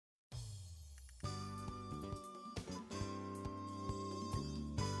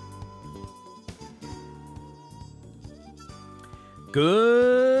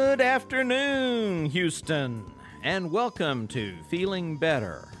Good afternoon, Houston, and welcome to Feeling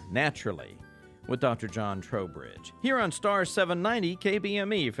Better Naturally with Dr. John Trowbridge, here on Star 790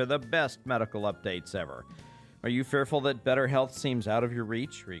 KBME for the best medical updates ever. Are you fearful that better health seems out of your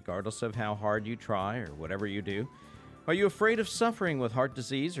reach, regardless of how hard you try or whatever you do? Are you afraid of suffering with heart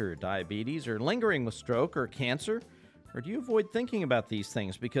disease or diabetes or lingering with stroke or cancer? Or do you avoid thinking about these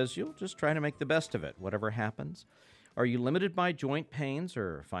things because you'll just try to make the best of it, whatever happens? Are you limited by joint pains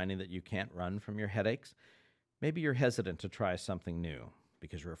or finding that you can't run from your headaches? Maybe you're hesitant to try something new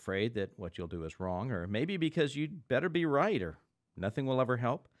because you're afraid that what you'll do is wrong, or maybe because you'd better be right or nothing will ever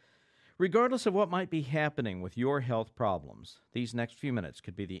help. Regardless of what might be happening with your health problems, these next few minutes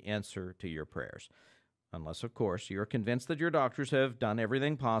could be the answer to your prayers. Unless, of course, you're convinced that your doctors have done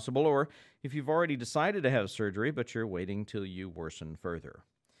everything possible, or if you've already decided to have surgery but you're waiting till you worsen further.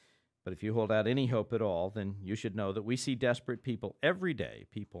 But if you hold out any hope at all, then you should know that we see desperate people every day,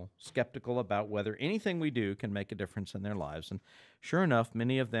 people skeptical about whether anything we do can make a difference in their lives. And sure enough,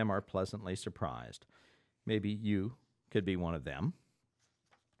 many of them are pleasantly surprised. Maybe you could be one of them.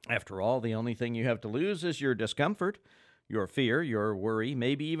 After all, the only thing you have to lose is your discomfort, your fear, your worry,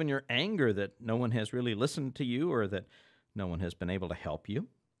 maybe even your anger that no one has really listened to you or that no one has been able to help you.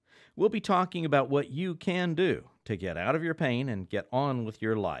 We'll be talking about what you can do to get out of your pain and get on with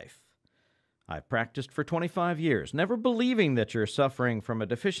your life. I've practiced for 25 years, never believing that you're suffering from a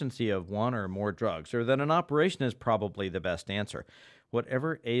deficiency of one or more drugs or that an operation is probably the best answer.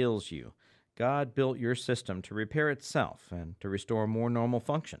 Whatever ails you, God built your system to repair itself and to restore more normal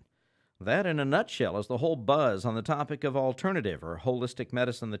function. That, in a nutshell, is the whole buzz on the topic of alternative or holistic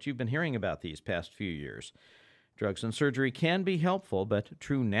medicine that you've been hearing about these past few years. Drugs and surgery can be helpful, but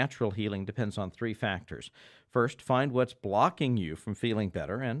true natural healing depends on three factors. First, find what's blocking you from feeling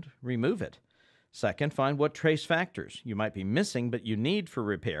better and remove it. Second, find what trace factors you might be missing but you need for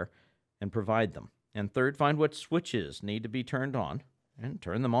repair and provide them. And third, find what switches need to be turned on and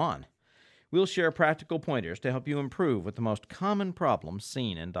turn them on. We'll share practical pointers to help you improve with the most common problems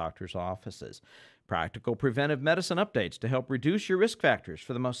seen in doctors' offices. Practical preventive medicine updates to help reduce your risk factors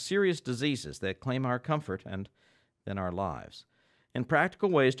for the most serious diseases that claim our comfort and then our lives. And practical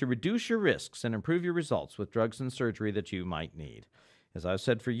ways to reduce your risks and improve your results with drugs and surgery that you might need. As I've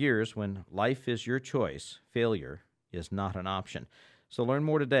said for years, when life is your choice, failure is not an option. So learn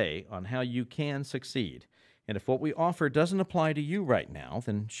more today on how you can succeed. And if what we offer doesn't apply to you right now,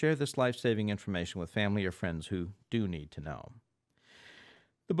 then share this life-saving information with family or friends who do need to know.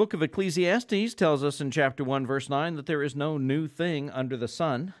 The book of Ecclesiastes tells us in chapter 1, verse 9, that there is no new thing under the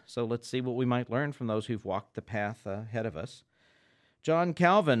sun. So let's see what we might learn from those who've walked the path ahead of us. John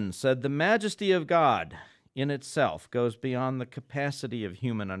Calvin said, "The majesty of God in itself goes beyond the capacity of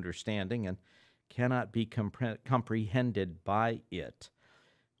human understanding and cannot be comprehended by it.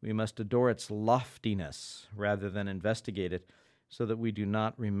 We must adore its loftiness rather than investigate it so that we do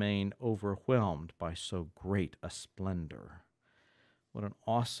not remain overwhelmed by so great a splendor." What an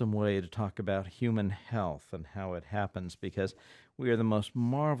awesome way to talk about human health and how it happens, because we are the most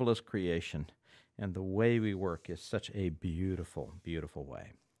marvelous creation, and the way we work is such a beautiful, beautiful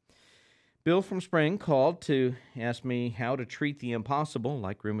way. Bill from Spring called to ask me how to treat the impossible,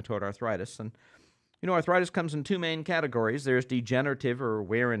 like rheumatoid arthritis. And, arthritis comes in two main categories. There's degenerative or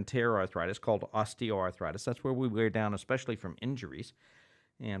wear and tear arthritis called osteoarthritis. That's where we wear down, especially from injuries.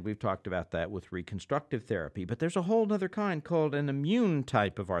 And we've talked about that with reconstructive therapy. But there's a whole other kind called an immune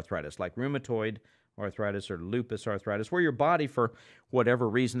type of arthritis, like rheumatoid arthritis or lupus arthritis, where your body, for whatever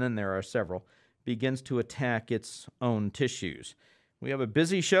reason, and there are several, begins to attack its own tissues. We have a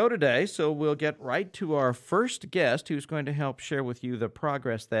busy show today, so we'll get right to our first guest who's going to help share with you the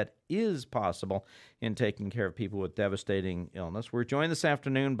progress that is possible in taking care of people with devastating illness. We're joined this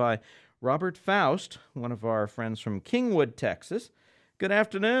afternoon by Robert Faust, one of our friends from Kingwood, Texas. Good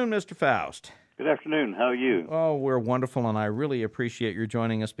afternoon, Mr. Faust. Good afternoon. How are you? Oh, we're wonderful, and I really appreciate your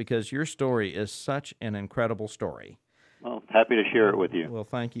joining us because your story is such an incredible story. Well, happy to share it with you. Well,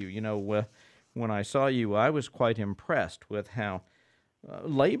 thank you. When I saw you, I was quite impressed with how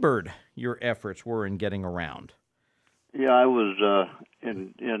labored your efforts were in getting around. Yeah, I was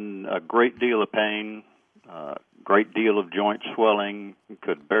in a great deal of pain, great deal of joint swelling,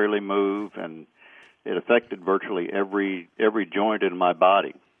 could barely move, and it affected virtually every joint in my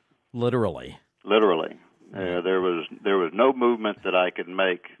body. Literally. There was no movement that I could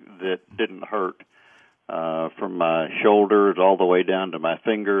make that didn't hurt, from my shoulders all the way down to my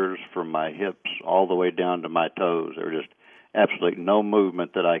fingers, from my hips all the way down to my toes. There was just absolutely no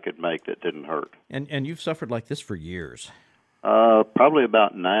movement that I could make that didn't hurt. And you've suffered like this for years. Probably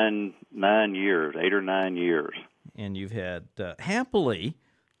about 9 years, 8 or 9 years. and you've had, happily,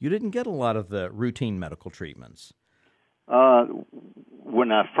 you didn't get a lot of the routine medical treatments.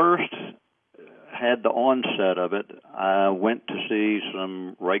 When I first had the onset of it, I went to see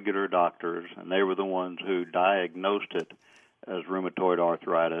some regular doctors, and they were the ones who diagnosed it as rheumatoid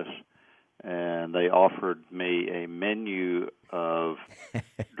arthritis, and they offered me a menu of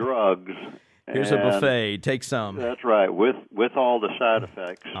drugs. Here's a buffet. Take some. That's right, with all the side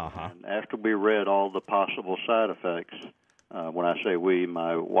effects. Uh-huh. And after we read all the possible side effects, when I say we,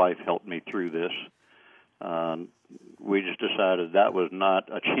 my wife helped me through this, we just decided that was not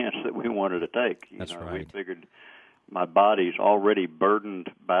a chance that we wanted to take. That's right. We figured my body's already burdened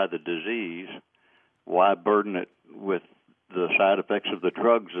by the disease. Why burden it with the side effects of the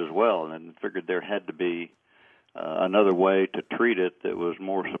drugs as well? And figured there had to be another way to treat it that was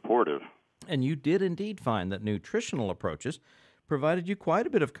more supportive. And you did indeed find that nutritional approaches provided you quite a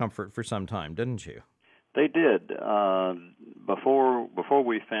bit of comfort for some time, didn't you? They did. Before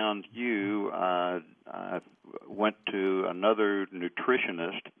we found you, I went to another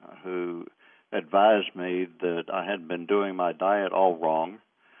nutritionist who advised me that I had been doing my diet all wrong.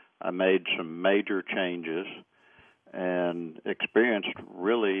 I made some major changes and experienced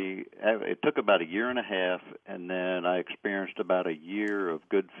it took about a year and a half, and then I experienced about a year of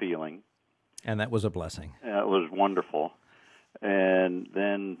good feeling. And that was a blessing. It was wonderful. And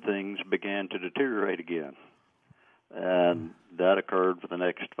then things began to deteriorate again. And that occurred for the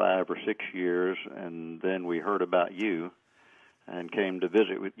next 5 or 6 years, and then we heard about you and came to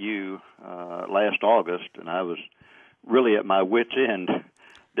visit with you last August, and I was really at my wit's end,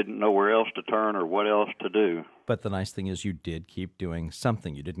 didn't know where else to turn or what else to do. But the nice thing is you did keep doing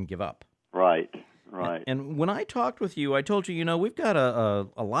something. You didn't give up. Right. And when I talked with you, I told you, we've got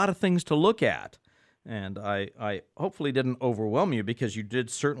a lot of things to look at. And I hopefully didn't overwhelm you, because you did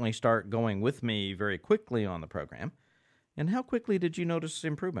certainly start going with me very quickly on the program. And how quickly did you notice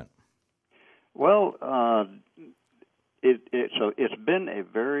improvement? Well, it's been a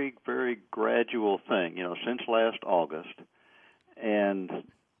very, very gradual thing, since last August. And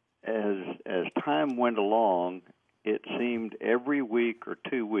as time went along, it seemed every week or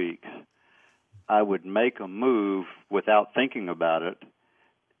 2 weeks I would make a move without thinking about it,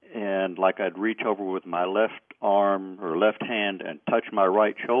 and like I'd reach over with my left arm or left hand and touch my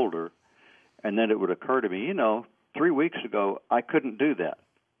right shoulder, and then it would occur to me, 3 weeks ago I couldn't do that.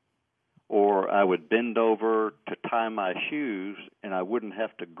 Or I would bend over to tie my shoes, and I wouldn't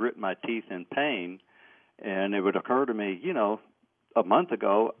have to grit my teeth in pain, and it would occur to me, a month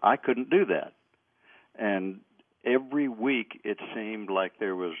ago I couldn't do that. And every week it seemed like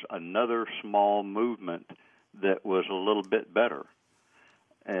there was another small movement that was a little bit better.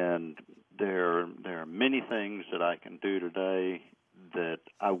 And there are many things that I can do today that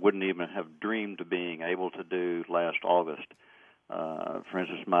I wouldn't even have dreamed of being able to do last August. For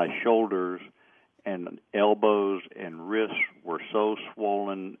instance, my shoulders and elbows and wrists were so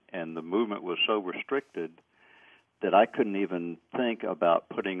swollen and the movement was so restricted that I couldn't even think about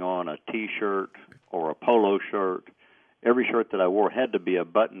putting on a T-shirt or a polo shirt. Every shirt that I wore had to be a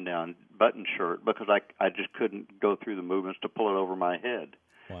button shirt, because I just couldn't go through the movements to pull it over my head.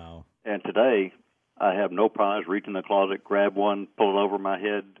 Wow. And today, I have no problems. Reach in the closet, grab one, pull it over my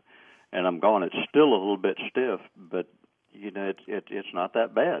head, and I'm gone. It's still a little bit stiff, but it's not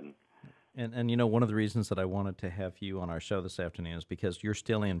that bad. And one of the reasons that I wanted to have you on our show this afternoon is because you're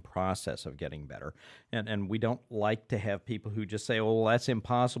still in process of getting better. And we don't like to have people who just say, oh, well, that's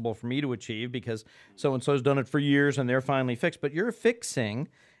impossible for me to achieve because so-and-so's done it for years and they're finally fixed. But you're fixing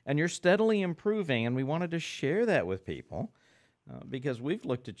and you're steadily improving, and we wanted to share that with people because we've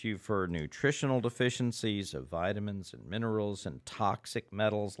looked at you for nutritional deficiencies of vitamins and minerals and toxic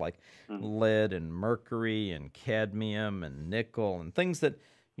metals like lead and mercury and cadmium and nickel and things that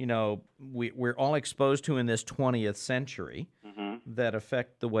we're all exposed to in this 20th century that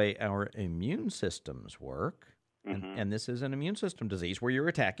affect the way our immune systems work. And this is an immune system disease where you're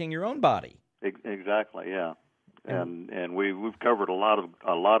attacking your own body. Exactly, yeah. And we've covered a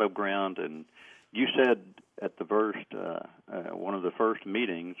lot of ground. And you said at the first one of the first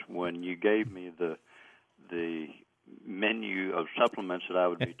meetings when you gave me the menu of supplements that I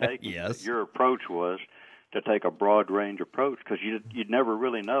would be taking, yes, your approach was to take a broad range approach, because you'd never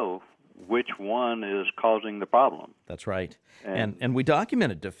really know which one is causing the problem. That's right. And we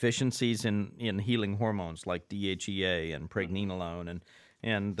documented deficiencies in healing hormones like DHEA and pregnenolone,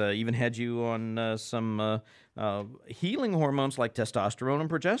 and even had you on some healing hormones like testosterone and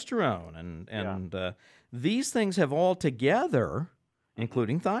progesterone. And these things have all together,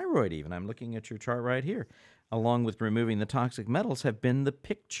 including thyroid even, I'm looking at your chart right here, along with removing the toxic metals, have been the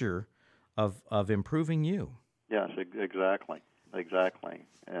picture of improving you. Yes, exactly.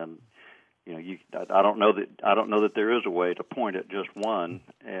 And I don't know that there is a way to point at just one,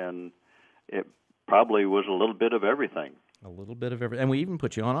 and it probably was a little bit of everything. A little bit of everything. And we even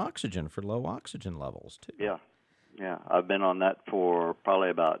put you on oxygen for low oxygen levels, too. Yeah. I've been on that for probably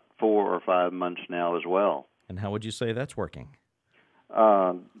about 4 or 5 months now as well. And how would you say that's working?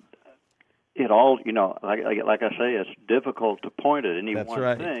 It all, like I say, it's difficult to point at any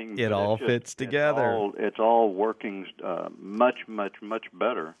one thing. It all fits together. It's all working much, much, much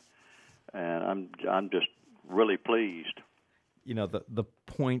better, and I'm just really pleased. The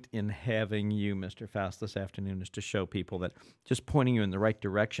point in having you, Mr. Faust, this afternoon is to show people that just pointing you in the right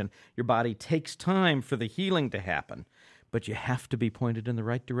direction, your body takes time for the healing to happen, but you have to be pointed in the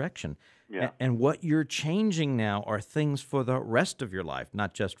right direction. Yeah. And what you're changing now are things for the rest of your life,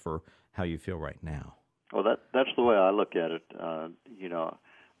 not just for how you feel right now. Well, that's the way I look at it.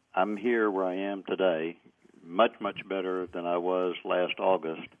 I'm here where I am today, much, much better than I was last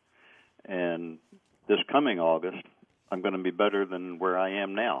August, and this coming August, I'm going to be better than where I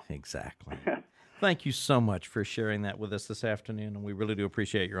am now. Exactly. Thank you so much for sharing that with us this afternoon, and we really do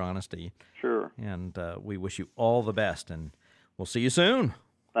appreciate your honesty. Sure. And we wish you all the best, and we'll see you soon.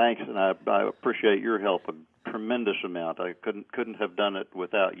 Thanks, and I appreciate your help a tremendous amount. I couldn't have done it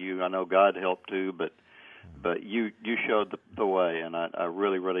without you. I know God helped too, but you showed the way, and I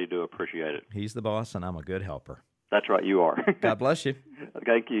really, really do appreciate it. He's the boss, and I'm a good helper. That's right, you are. God bless you.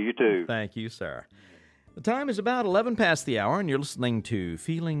 Thank you. You too. Thank you, sir. The time is about 11 past the hour, and you're listening to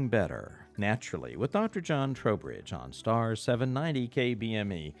Feeling Better, Naturally, with Dr. John Trowbridge on Star 790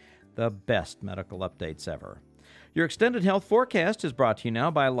 KBME, the best medical updates ever. Your extended health forecast is brought to you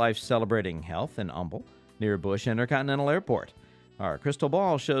now by Life Celebrating Health in Humble, near Bush Intercontinental Airport. Our crystal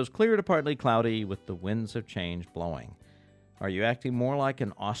ball shows clear to partly cloudy with the winds of change blowing. Are you acting more like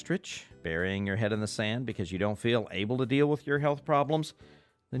an ostrich, burying your head in the sand because you don't feel able to deal with your health problems?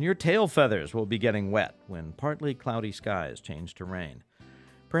 Then your tail feathers will be getting wet when partly cloudy skies change to rain.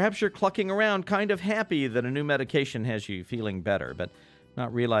 Perhaps you're clucking around kind of happy that a new medication has you feeling better, but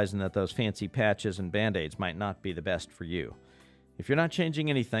not realizing that those fancy patches and Band-Aids might not be the best for you. If you're not changing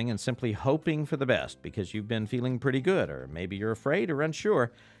anything and simply hoping for the best because you've been feeling pretty good, or maybe you're afraid or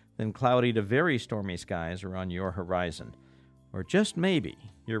unsure, then cloudy to very stormy skies are on your horizon. Or just maybe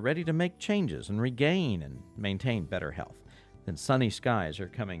you're ready to make changes and regain and maintain better health, then sunny skies are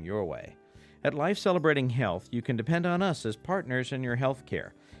coming your way. At Life Celebrating Health, you can depend on us as partners in your health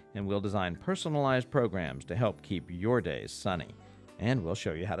care, and we'll design personalized programs to help keep your days sunny. And we'll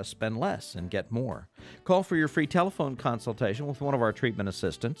show you how to spend less and get more. Call for your free telephone consultation with one of our treatment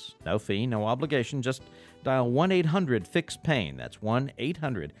assistants. No fee, no obligation. Just dial 1-800-FIX-PAIN. That's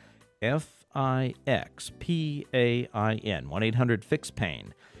 1-800-FIXPAIN.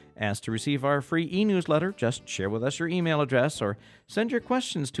 1-800-FIX-PAIN. Ask to receive our free e-newsletter. Just share with us your email address or send your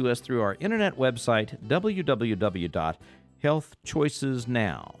questions to us through our internet website,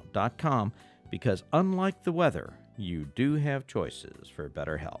 www.healthchoicesnow.com, because unlike the weather, you do have choices for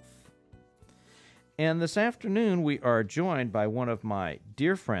better health. And this afternoon, we are joined by one of my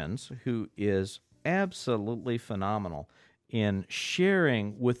dear friends who is absolutely phenomenal in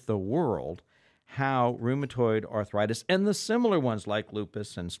sharing with the world how rheumatoid arthritis and the similar ones like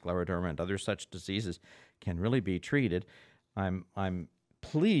lupus and scleroderma and other such diseases can really be treated. I'm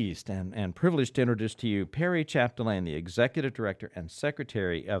pleased and privileged to introduce to you Perry Chapdelaine, the Executive Director and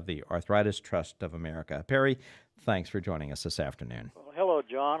Secretary of the Arthritis Trust of America. Perry, thanks for joining us this afternoon. Well, hello,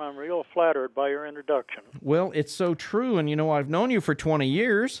 John. I'm real flattered by your introduction. Well, it's so true, and I've known you for 20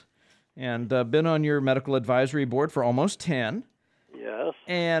 years and been on your medical advisory board for almost 10. Yes.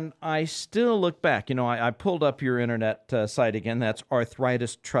 And I still look back. I pulled up your internet site again. That's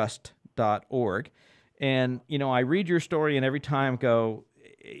arthritistrust.org. And, I read your story and every time go,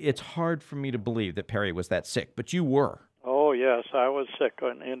 it's hard for me to believe that Perry was that sick, but you were. Oh, yes, I was sick,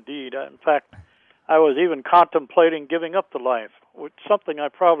 indeed. In fact, I was even contemplating giving up the life, which something I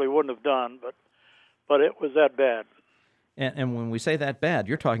probably wouldn't have done, but it was that bad. And when we say that bad,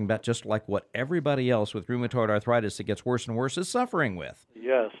 you're talking about just like what everybody else with rheumatoid arthritis that gets worse and worse is suffering with.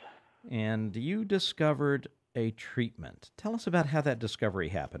 Yes. And you discovered a treatment. Tell us about how that discovery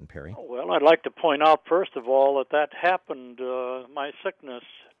happened, Perry. Well, I'd like to point out, first of all, that happened, my sickness,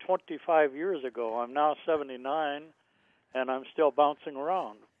 25 years ago. I'm now 79, and I'm still bouncing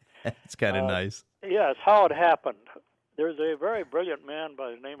around. It's kind of nice. Yes, how it happened. There's a very brilliant man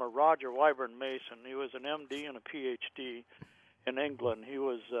by the name of Roger Wyburn Mason. He was an M.D. and a Ph.D. in England. He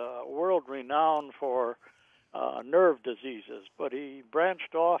was world-renowned for nerve diseases, but he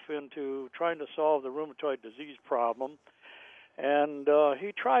branched off into trying to solve the rheumatoid disease problem And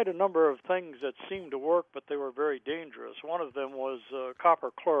he tried a number of things that seemed to work, but they were very dangerous. One of them was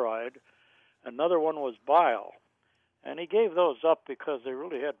copper chloride. Another one was bile. And he gave those up because they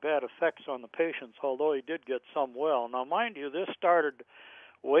really had bad effects on the patients, although he did get some well. Now, mind you, this started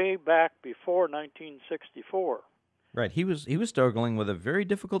way back before 1964. Right. He was struggling with a very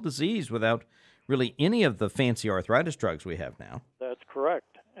difficult disease without really any of the fancy arthritis drugs we have now. That's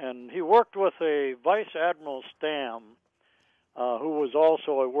correct. And he worked with a Vice Admiral Stam, who was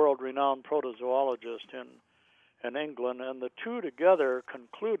also a world-renowned protozoologist in England, and the two together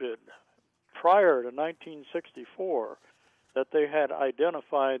concluded prior to 1964 that they had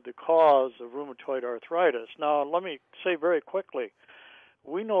identified the cause of rheumatoid arthritis. Now, let me say very quickly,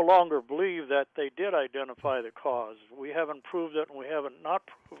 we no longer believe that they did identify the cause. We haven't proved it, and we haven't not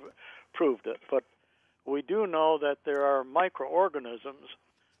proved it, but we do know that there are microorganisms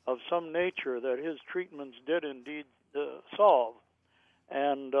of some nature that his treatments did indeed solve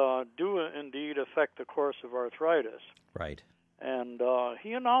and do indeed affect the course of arthritis. Right. And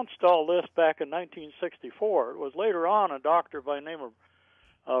he announced all this back in 1964. It was later on a doctor by the name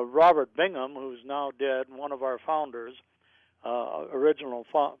of Robert Bingham, who's now dead, and one of our founders, original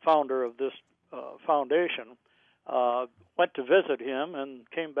founder of this foundation, went to visit him and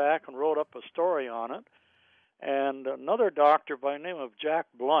came back and wrote up a story on it. And another doctor by the name of Jack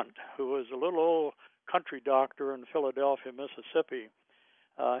Blunt, who was a little old country doctor in Philadelphia, Mississippi,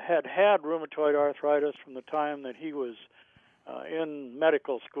 had rheumatoid arthritis from the time that he was in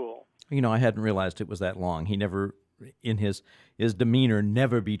medical school. You know, I hadn't realized it was that long. He never, in his demeanor,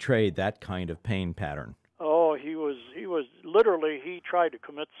 never betrayed that kind of pain pattern. Oh, he was literally, he tried to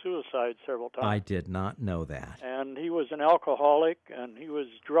commit suicide several times. I did not know that. And he was an alcoholic, and he was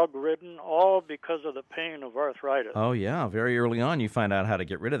drug-ridden, all because of the pain of arthritis. Oh, yeah. Very early on, you find out how to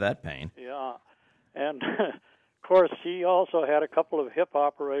get rid of that pain. Yeah. And, of course, he also had a couple of hip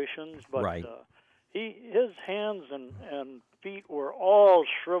operations, but right. His hands and feet were all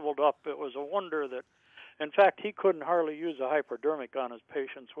shriveled up. It was a wonder that, in fact, he couldn't hardly use a hypodermic on his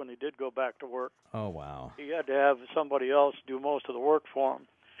patients when he did go back to work. Oh, wow. He had to have somebody else do most of the work for him.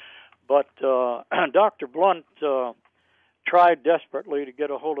 But Dr. Blunt tried desperately to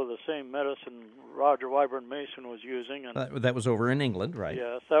get a hold of the same medicine Roger Wyburn Mason was using. And that was over in England, right?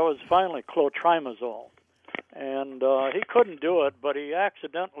 Yes, that was finally clotrimazole. And he couldn't do it, but he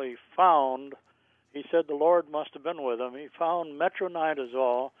accidentally found, he said the Lord must have been with him, he found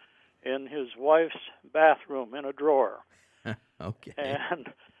metronidazole in his wife's bathroom in a drawer. Okay. And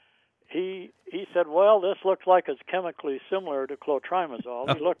he said, well, this looks like it's chemically similar to clotrimazole.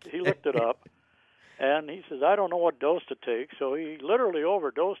 Okay. He looked it up, and he says, I don't know what dose to take, so he literally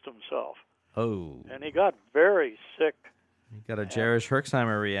overdosed himself. Oh. And he got very sick. He got a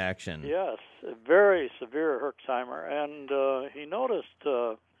Jarisch-Herxheimer reaction. Yes, a very severe Herxheimer, and he noticed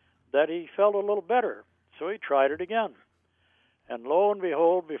that he felt a little better, so he tried it again. And lo and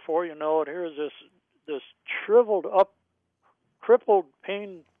behold, before you know it, here's this shriveled up, crippled,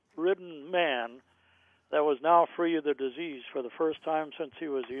 pain-ridden man that was now free of the disease for the first time since he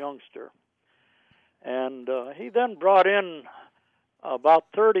was a youngster. And he then brought in about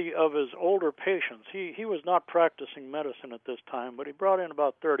 30 of his older patients. He was not practicing medicine at this time, but he brought in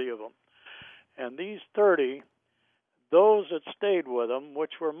about 30 of them. And these 30, those that stayed with him,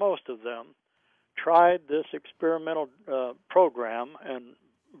 which were most of them, tried this experimental program, and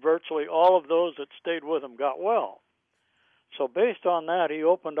virtually all of those that stayed with him got well. So based on that, he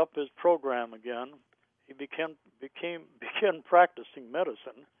opened up his program again. He began practicing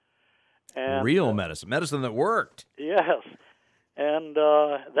medicine. And, real medicine that worked. Yes, and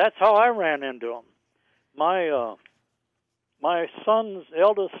that's how I ran into him. My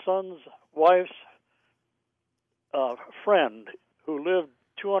eldest son's wife's friend, who lived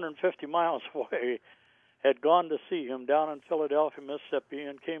 250 miles away, had gone to see him down in Philadelphia, Mississippi,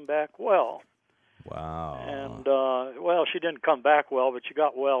 and came back well. Wow. And, well, she didn't come back well, but she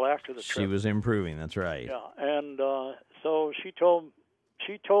got well after the trip. She was improving, that's right. Yeah, and so she told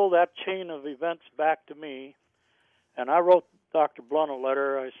that chain of events back to me, and I wrote Dr. Blunt a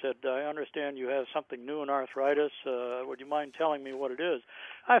letter. I said, I understand you have something new in arthritis. Would you mind telling me what it is?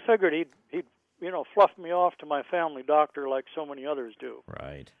 I figured he'd fluff me off to my family doctor like so many others do.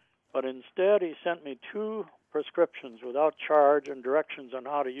 Right. But instead, he sent me 2 prescriptions without charge and directions on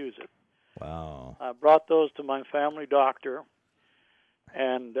how to use it. Wow. I brought those to my family doctor,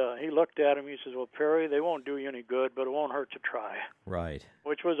 and he looked at them. He says, well, Perry, they won't do you any good, but it won't hurt to try. Right.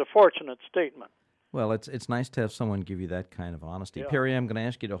 Which was a fortunate statement. Well, it's nice to have someone give you that kind of honesty. Yeah. Perry, I'm going to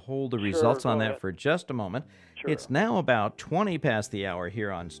ask you to hold the Sure, results on go that ahead. for just a moment. Sure. It's now about 20 past the hour here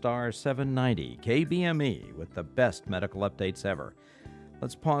on Star 790 KBME with the best medical updates ever.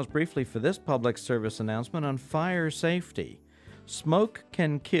 Let's pause briefly for this public service announcement on fire safety. Smoke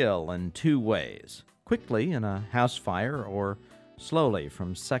can kill in two ways: quickly in a house fire or slowly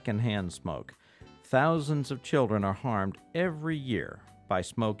from secondhand smoke. Thousands of children are harmed every year by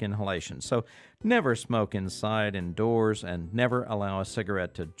smoke inhalation. So never smoke inside, indoors, and never allow a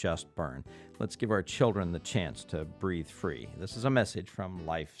cigarette to just burn. Let's give our children the chance to breathe free. This is a message from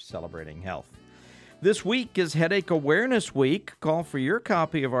Life Celebrating Health. This week is Headache Awareness Week. Call for your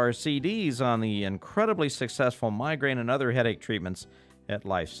copy of our CDs on the incredibly successful migraine and other headache treatments at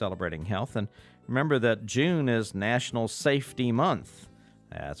Life Celebrating Health. And remember that June is National Safety Month.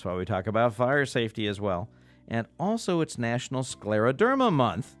 That's why we talk about fire safety as well. And also it's National Scleroderma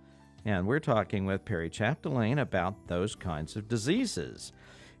Month. And we're talking with Perry Chapdelaine about those kinds of diseases.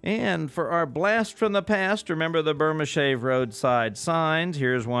 And for our blast from the past, remember the Burma Shave roadside signs.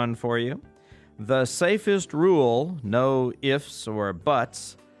 Here's one for you. The safest rule, no ifs or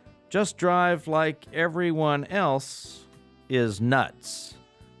buts, just drive like everyone else, is nuts.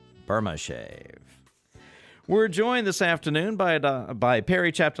 Burma Shave. We're joined this afternoon by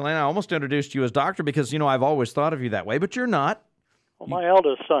Perry Chapdelaine. I almost introduced you as doctor because, I've always thought of you that way, but you're not. Well, my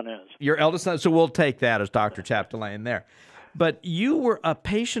eldest son is. Your eldest son, so we'll take that as Dr. Chapdelaine there. But you were a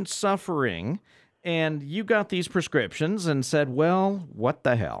patient suffering, and you got these prescriptions and said, well, what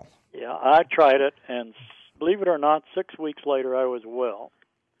the hell? Yeah, I tried it, and believe it or not, 6 weeks later I was well.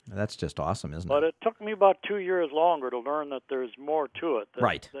 That's just awesome, isn't it? But it took me about 2 years longer to learn that there's more to it.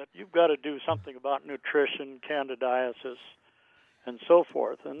 Right. That you've got to do something about nutrition, candidiasis, and so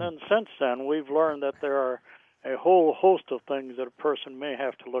forth. And then since then, we've learned that there are a whole host of things that a person may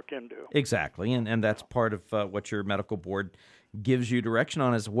have to look into. Exactly, and that's part of what your medical board gives you direction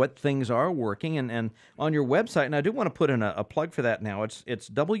on, is what things are working. And on your website, and I do want to put in a plug for that now, it's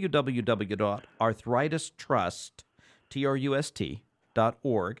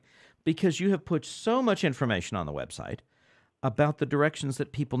www.arthritis.org, because you have put so much information on the website about the directions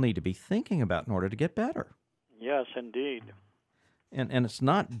that people need to be thinking about in order to get better. Yes, indeed. And it's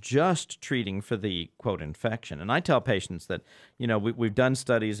not just treating for the, quote, infection. And I tell patients that, we've done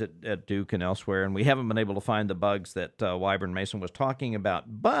studies at Duke and elsewhere, and we haven't been able to find the bugs that Wyburn Mason was talking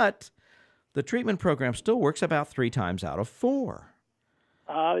about. But the treatment program still works about 3 times out of 4.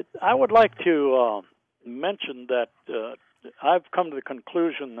 I would like to mention that I've come to the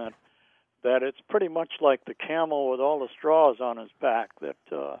conclusion that it's pretty much like the camel with all the straws on his back, that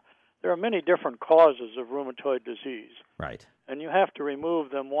there are many different causes of rheumatoid disease. Right. And you have to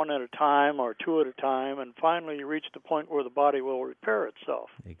remove them one at a time or 2 at a time, and finally you reach the point where the body will repair itself.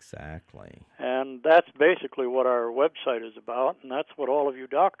 Exactly. And that's basically what our website is about, and that's what all of you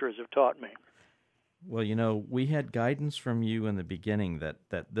doctors have taught me. Well, we had guidance from you in the beginning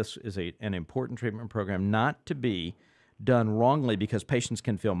that this is an important treatment program, not to be done wrongly, because patients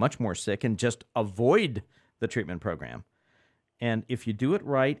can feel much more sick and just avoid the treatment program. And if you do it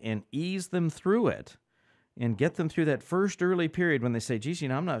right and ease them through it and get them through that first early period when they say, geez,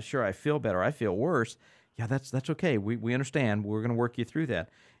 I'm not sure I feel better, I feel worse, yeah, that's okay. We understand. We're going to work you through that.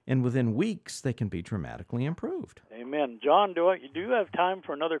 And within weeks, they can be dramatically improved. Amen. John, do you have time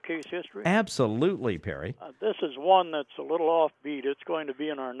for another case history? Absolutely, Perry. This is one that's a little offbeat. It's going to be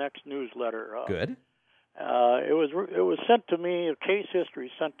in our next newsletter. Good. It was sent to me, a case history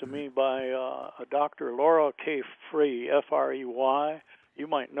sent to me by a Dr. Laura K. Frey, F-R-E-Y. You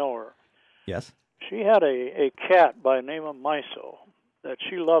might know her. Yes. She had a cat by the name of Miso that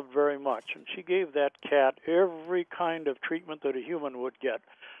she loved very much, and she gave that cat every kind of treatment that a human would get,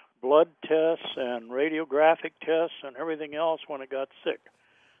 blood tests and radiographic tests and everything else when it got sick.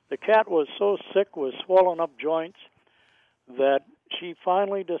 The cat was so sick with swollen up joints that she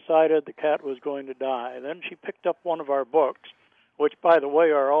finally decided the cat was going to die. Then she picked up one of our books, which, by the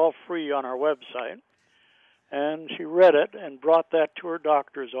way, are all free on our website, and she read it and brought that to her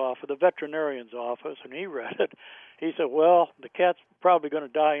doctor's office, the veterinarian's office, and he read it. He said, well, the cat's probably going to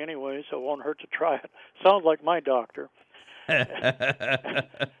die anyway, so it won't hurt to try it. Sounds like my doctor.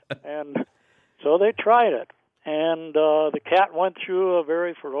 And so they tried it, and the cat went through a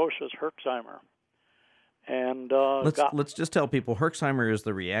very ferocious Herxheimer. And let's just tell people, Herxheimer is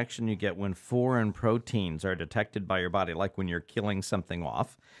the reaction you get when foreign proteins are detected by your body, like when you're killing something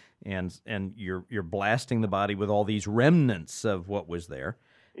off, and you're blasting the body with all these remnants of what was there.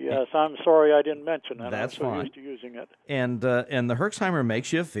 Yes, I'm sorry I didn't mention that. That's I'm so fine. used to using it. And the Herxheimer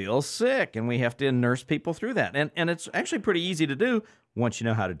makes you feel sick, and we have to nurse people through that. And it's actually pretty easy to do once you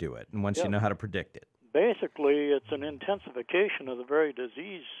know how to do it and once you know how to predict it. Basically, it's an intensification of the very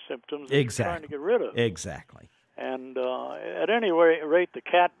disease symptoms that you're trying to get rid of. Exactly. And at any rate, the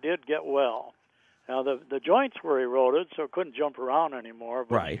cat did get well. Now, the joints were eroded, so it couldn't jump around anymore,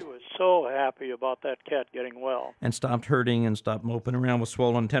 but Right. she was so happy about that cat getting well. And stopped hurting and stopped moping around with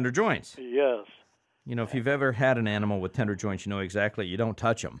swollen, tender joints. Yes. You know, if you've ever had an animal with tender joints, you know exactly you don't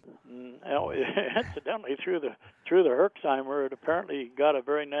touch them. Incidentally, through the Herxheimer, it apparently got a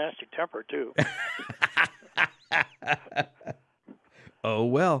very nasty temper, too. Oh,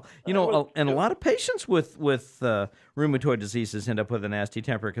 well, you know, and a lot of patients with rheumatoid diseases end up with a nasty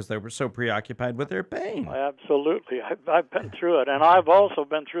temper because they were so preoccupied with their pain. Absolutely. I've been through it, and I've also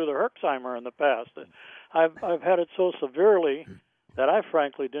been through the Herxheimer in the past. I've had it so severely that I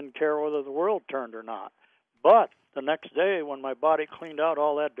frankly didn't care whether the world turned or not. But the next day, when my body cleaned out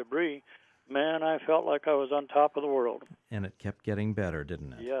all that debris, man, I felt like I was on top of the world. And it kept getting better,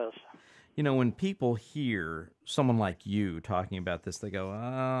 didn't it? Yes. You know, when people hear someone like you talking about this, they go, "Oh,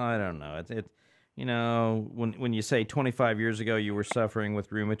 I don't know." You know, when you say 25 years ago you were suffering with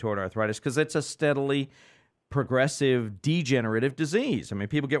rheumatoid arthritis, because it's a steadily progressive degenerative disease. I mean,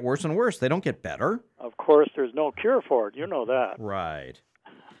 people get worse and worse. They don't get better. Of course, there's no cure for it. You know that. Right.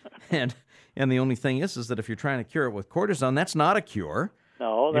 And the only thing is that if you're trying to cure it with cortisone, that's not a cure.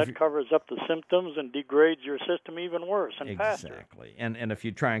 No, that covers up the symptoms and degrades your system even worse and faster. Exactly. And if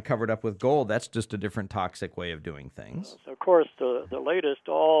you try and cover it up with gold, that's just a different toxic way of doing things. Of course, the latest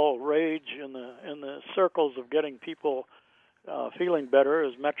all rage in the circles of getting people feeling better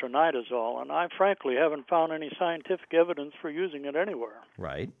is metronidazole, and I frankly haven't found any scientific evidence for using it anywhere.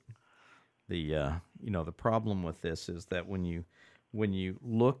 Right. The problem with this is that when you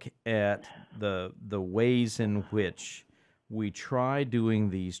look at the ways in which we try doing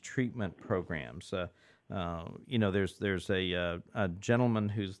these treatment programs. There's a gentleman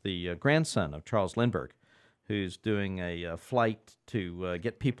who's the grandson of Charles Lindbergh, who's doing a flight to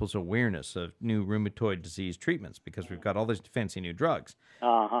get people's awareness of new rheumatoid disease treatments because we've got all these fancy new drugs.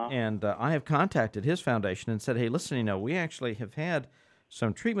 And I have contacted his foundation and said, hey, listen, we actually have had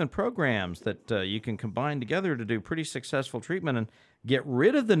some treatment programs that you can combine together to do pretty successful treatment and get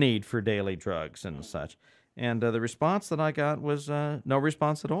rid of the need for daily drugs and such. And the response that I got was no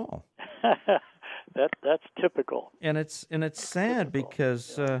response at all. That's typical. And it's sad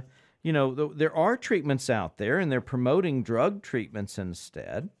because there are treatments out there, and they're promoting drug treatments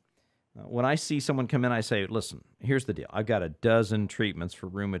instead. When I see someone come in, I say, "Listen, here's the deal. I've got a dozen treatments for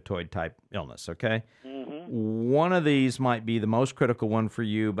rheumatoid type illness. Okay, one of these might be the most critical one for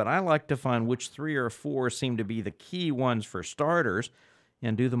you, but I like to find which 3 or 4 seem to be the key ones for starters."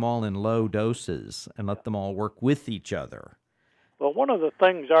 And do them all in low doses and let them all work with each other. Well, one of the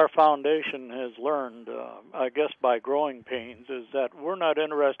things our foundation has learned, I guess by growing pains, is that we're not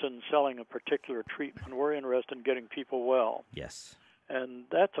interested in selling a particular treatment. We're interested in getting people well. Yes. And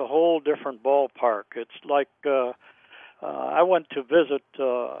that's a whole different ballpark. It's like I went to visit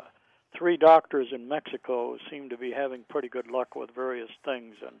 3 doctors in Mexico who seem to be having pretty good luck with various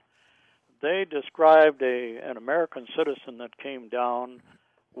things, and they described an American citizen that came down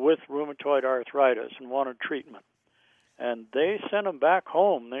with rheumatoid arthritis and wanted treatment. And they sent him back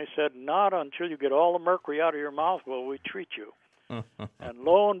home. They said, not until you get all the mercury out of your mouth will we treat you. And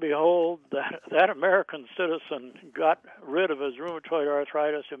lo and behold, that American citizen got rid of his rheumatoid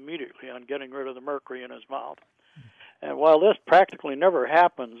arthritis immediately on getting rid of the mercury in his mouth. And while this practically never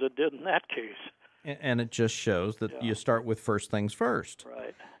happens, it did in that case. And it just shows that you start with first things first.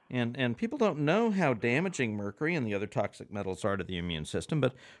 Right. And people don't know how damaging mercury and the other toxic metals are to the immune system,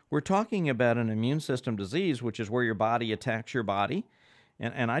 but we're talking about an immune system disease, which is where your body attacks your body.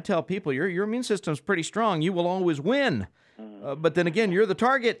 And I tell people, your immune system's pretty strong. You will always win. But then again, you're the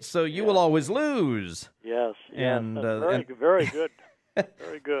target, so you will always lose. Yes, and very good.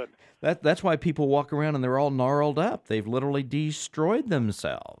 Very good. That's why people walk around and they're all gnarled up. They've literally destroyed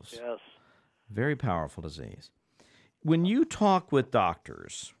themselves. Yes. Very powerful disease. When you talk with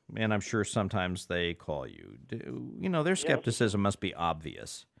doctors, and I'm sure sometimes they call you, their skepticism must be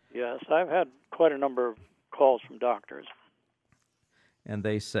obvious. Yes, I've had quite a number of calls from doctors. And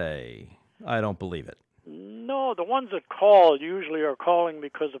they say, I don't believe it. No, the ones that call usually are calling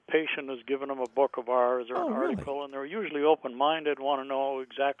because a patient has given them a book of ours or an article, really? And they're usually open-minded, want to know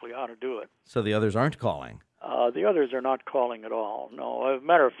exactly how to do it. So the others aren't calling? The others are not calling at all, no. As a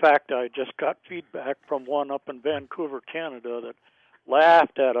matter of fact, I just got feedback from one up in Vancouver, Canada, that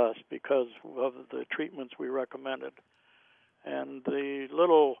laughed at us because of the treatments we recommended. And the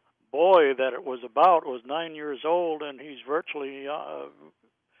little boy that it was about was 9 years old, and he's virtually,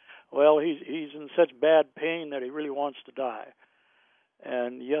 he's in such bad pain that he really wants to die.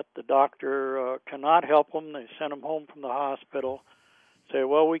 And yet the doctor cannot help him. They send him home from the hospital, say,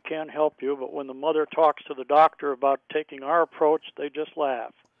 well, we can't help you. But when the mother talks to the doctor about taking our approach, they just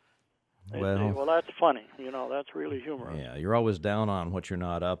laugh. They say, well, that's funny. That's really humorous. Yeah, you're always down on what you're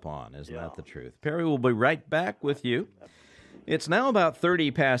not up on. Isn't that the truth? Perry will be right back with you. It's now about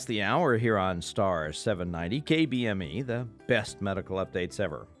 30 past the hour here on Star 790 KBME, the best medical updates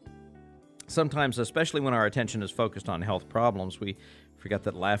ever. Sometimes, especially when our attention is focused on health problems, we forget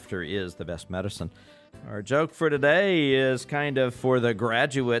that laughter is the best medicine. Our joke for today is kind of for the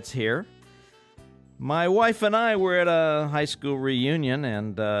graduates here. My wife and I were at a high school reunion,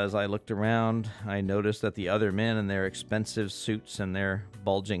 and as I looked around, I noticed that the other men in their expensive suits and their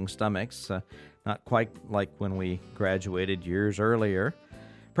bulging stomachs, not quite like when we graduated years earlier.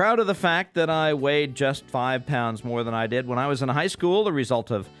 Proud of the fact that I weighed just 5 pounds more than I did when I was in high school, the result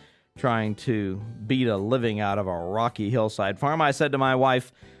of trying to beat a living out of a rocky hillside farm, I said to my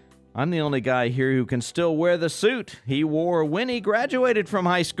wife, I'm the only guy here who can still wear the suit he wore when he graduated from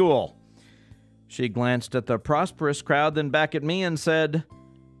high school. She glanced at the prosperous crowd, then back at me and said,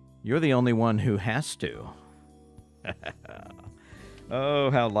 you're the only one who has to.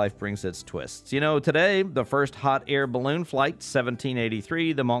 Oh, how life brings its twists. Today, the first hot air balloon flight,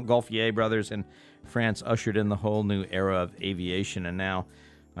 1783, the Montgolfier brothers in France ushered in the whole new era of aviation, and now,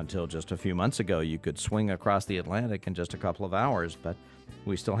 until just a few months ago, you could swing across the Atlantic in just a couple of hours, but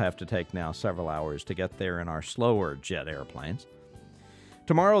we still have to take now several hours to get there in our slower jet airplanes.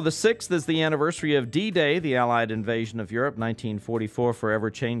 Tomorrow, the 6th, is the anniversary of D-Day, the Allied invasion of Europe, 1944, forever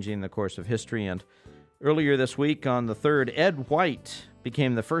changing the course of history. And earlier this week, on the 3rd, Ed White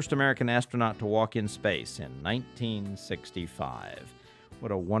became the first American astronaut to walk in space in 1965.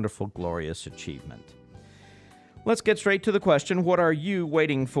 What a wonderful, glorious achievement. Let's get straight to the question. What are you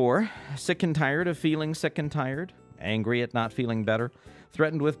waiting for? Sick and tired of feeling sick and tired? Angry at not feeling better?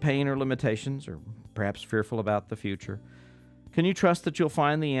 Threatened with pain or limitations? Or perhaps fearful about the future? Can you trust that you'll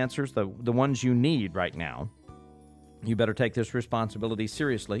find the answers, the ones you need right now? You better take this responsibility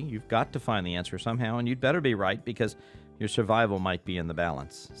seriously. You've got to find the answer somehow, and you'd better be right because your survival might be in the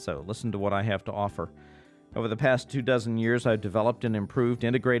balance. So listen to what I have to offer. Over the past 24 years, I've developed and improved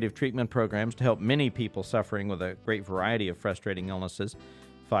integrative treatment programs to help many people suffering with a great variety of frustrating illnesses,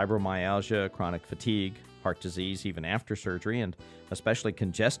 fibromyalgia, chronic fatigue, heart disease, even after surgery, and especially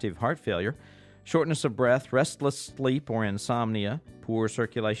congestive heart failure, shortness of breath, restless sleep or insomnia, poor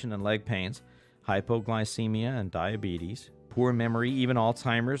circulation and leg pains, hypoglycemia and diabetes, poor memory, even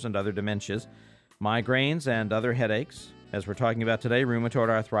Alzheimer's and other dementias, migraines and other headaches, as we're talking about today, rheumatoid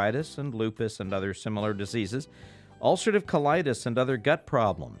arthritis and lupus and other similar diseases, ulcerative colitis and other gut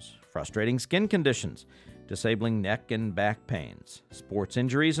problems, frustrating skin conditions, disabling neck and back pains, sports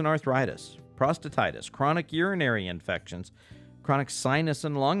injuries and arthritis, prostatitis, chronic urinary infections, chronic sinus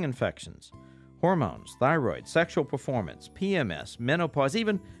and lung infections, hormones, thyroid, sexual performance, PMS, menopause,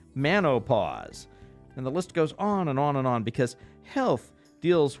 even menopause. And the list goes on and on and on because health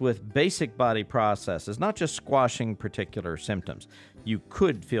deals with basic body processes, not just squashing particular symptoms. You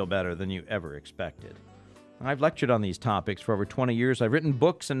could feel better than you ever expected. I've lectured on these topics for over 20 years. I've written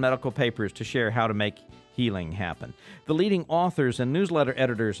books and medical papers to share how to make healing happen. The leading authors and newsletter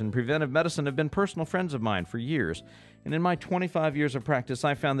editors in preventive medicine have been personal friends of mine for years. And in my 25 years of practice,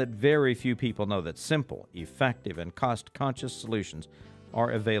 I found that very few people know that simple, effective, and cost-conscious solutions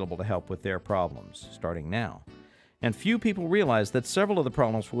are available to help with their problems, starting now. And few people realize that several of the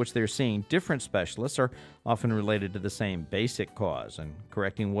problems for which they're seeing different specialists are often related to the same basic cause, and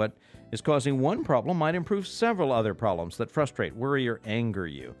correcting what is causing one problem might improve several other problems that frustrate, worry, or anger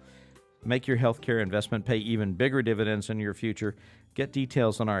you. Make your healthcare investment pay even bigger dividends in your future. Get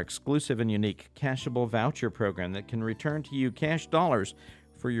details on our exclusive and unique cashable voucher program that can return to you cash dollars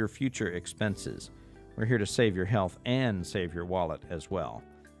for your future expenses. We're here to save your health and save your wallet as well.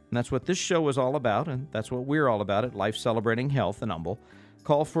 And that's what this show is all about, and that's what we're all about at Life Celebrating Health in Humble.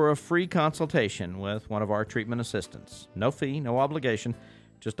 Call for a free consultation with one of our treatment assistants. No fee, no obligation.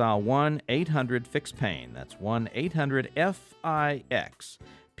 Just dial 1-800-FIX-PAIN. That's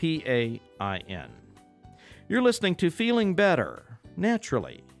 1-800-FIX-PAIN. You're listening to Feeling Better,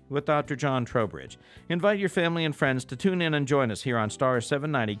 Naturally, with Dr. John Trowbridge. Invite your family and friends to tune in and join us here on Star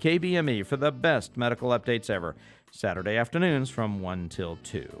 790 KBME for the best medical updates ever, Saturday afternoons from 1 till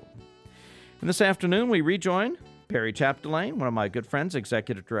 2. And this afternoon, we rejoin Perry Chapdelaine, one of my good friends,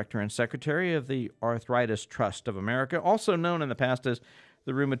 Executive Director and Secretary of the Arthritis Trust of America, also known in the past as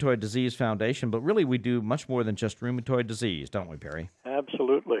the Rheumatoid Disease Foundation, but really we do much more than just rheumatoid disease, don't we, Perry?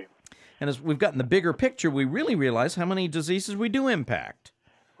 Absolutely. And as we've gotten the bigger picture, we really realize how many diseases we do impact.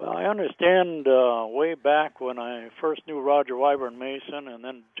 Well, I understand way back when I first knew Roger Wyburn Mason and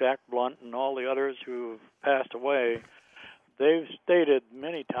then Jack Blunt and all the others who passed away, they've stated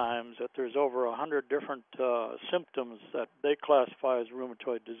many times that there's over 100 different symptoms that they classify as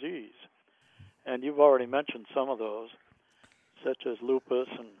rheumatoid disease. And you've already mentioned some of those, such as lupus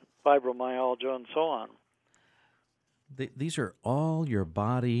and fibromyalgia and so on. These are all your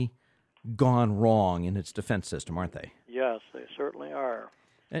body gone wrong in its defense system, aren't they? Yes, they certainly are.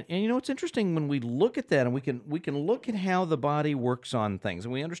 And you know, it's interesting when we look at that, and we can look at how the body works on things,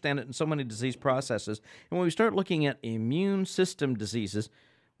 and we understand it in so many disease processes. And when we start looking at immune system diseases,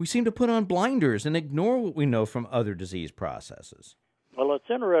 we seem to put on blinders and ignore what we know from other disease processes. Well, it's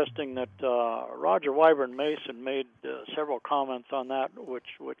interesting that Roger Wyburn Mason made several comments on that, which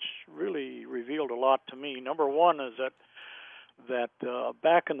really revealed a lot to me. Number one is that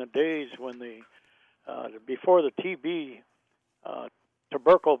back in the days when before the TB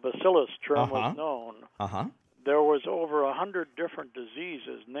tubercle bacillus term was known, there was over 100 different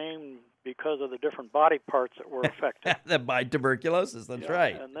diseases named because of the different body parts that were affected. By tuberculosis, that's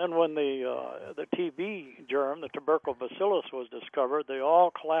right. And then when the TB germ, the tubercle bacillus, was discovered, they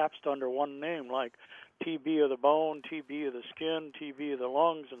all collapsed under one name, like TB of the bone, TB of the skin, TB of the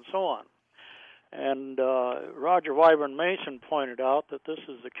lungs, and so on. And Roger Wyburn Mason pointed out that this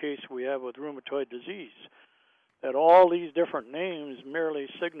is the case we have with rheumatoid disease, that all these different names merely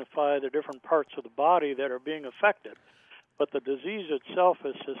signify the different parts of the body that are being affected. But the disease itself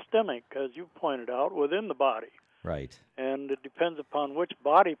is systemic, as you pointed out, within the body. Right. And it depends upon which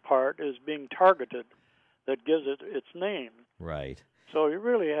body part is being targeted that gives it its name. Right. So you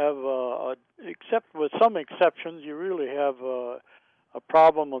really have, except with some exceptions, you really have a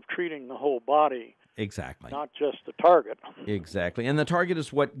problem of treating the whole body. Exactly. Not just the target. Exactly. And the target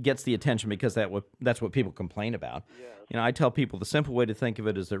is what gets the attention because that's what people complain about. Yes. You know, I tell people the simple way to think of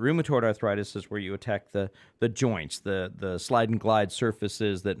it is that rheumatoid arthritis is where you attack the joints, the slide and glide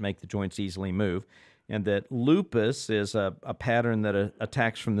surfaces that make the joints easily move, and that lupus is a pattern that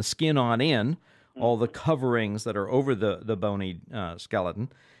attacks from the skin on in, all the coverings that are over the bony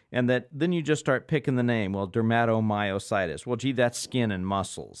skeleton, and that then you just start picking the name. Well, dermatomyositis. Well, gee, that's skin and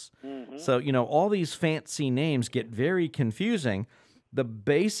muscles. So, you know, all these fancy names get very confusing. The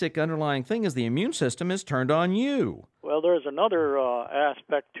basic underlying thing is the immune system is turned on you. Well, there's another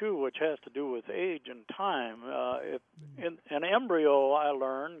aspect, too, which has to do with age and time. An embryo, I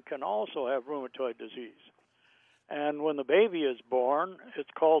learned, can also have rheumatoid disease. And when the baby is born, it's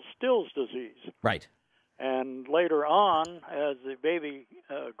called Still's disease. Right. And later on, as the baby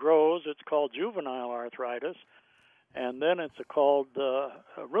grows, it's called juvenile arthritis. And then it's called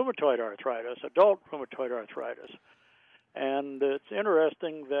rheumatoid arthritis, adult rheumatoid arthritis. And it's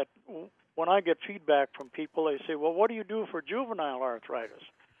interesting that when I get feedback from people, they say, well, what do you do for juvenile arthritis?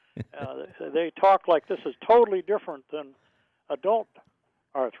 They talk like this is totally different than adult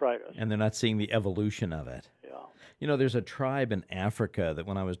arthritis. And they're not seeing the evolution of it. Yeah. You know, there's a tribe in Africa that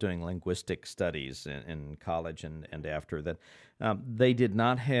when I was doing linguistic studies in college and after that, they did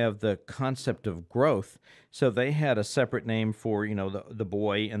not have the concept of growth, so they had a separate name for, you know, the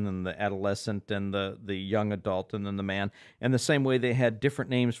boy and then the adolescent and the young adult and then the man, and the same way they had different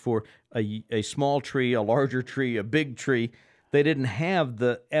names for a small tree, a larger tree, a big tree. They didn't have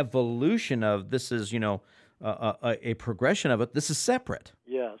the evolution of this is, you know, a progression of it. This is separate.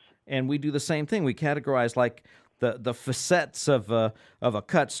 Yes. And we do the same thing. We categorize like the facets of a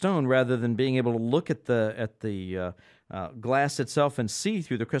cut stone rather than being able to look at the glass itself and see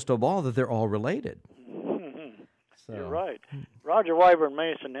through the crystal ball that they're all related. So. You're right. Roger Wyburn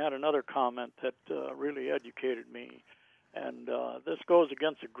Mason had another comment that really educated me, and this goes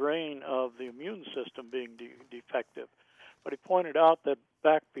against the grain of the immune system being defective. But he pointed out that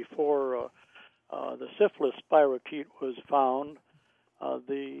back before the syphilis spirochete was found,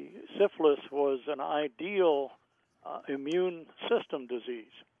 the syphilis was an ideal immune system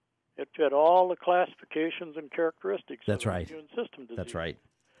disease. It fit all the classifications and characteristics of an immune system disease. That's right.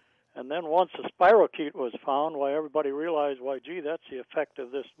 And then once the spirochete was found, everybody realized, gee, that's the effect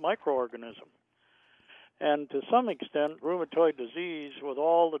of this microorganism. And to some extent, rheumatoid disease, with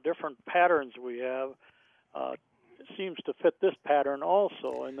all the different patterns we have, seems to fit this pattern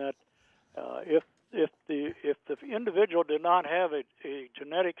also, in that if the individual did not have a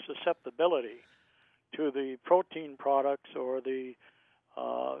genetic susceptibility to the protein products or the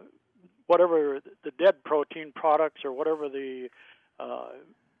whatever the dead protein products or whatever the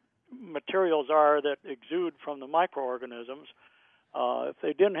materials are that exude from the microorganisms, If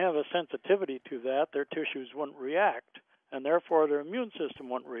they didn't have a sensitivity to that, their tissues wouldn't react, and therefore their immune system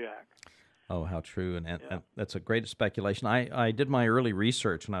wouldn't react. Oh, how true. And that's a great speculation. I did my early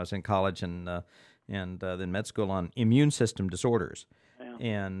research when I was in college and then med school on immune system disorders. Yeah.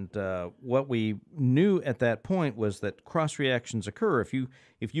 And what we knew at that point was that cross reactions occur.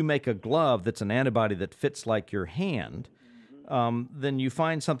 If you make a glove that's an antibody that fits like your hand, then you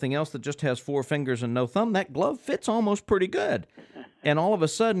find something else that just has 4 fingers and no thumb. That glove fits almost pretty good. And all of a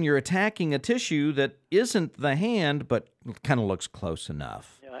sudden, you're attacking a tissue that isn't the hand, but kind of looks close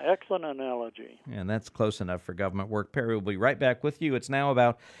enough. Yeah, excellent analogy. And that's close enough for government work. Perry will be right back with you. It's now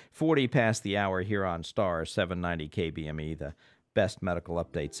about 40 past the hour here on Star 790 KBME, the best medical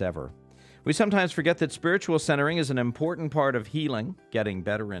updates ever. We sometimes forget that spiritual centering is an important part of healing, getting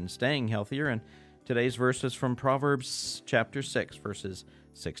better, and staying healthier. And today's verse is from Proverbs chapter 6, verses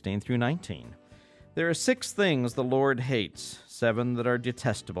 16 through 19. There are 6 things the Lord hates, 7 that are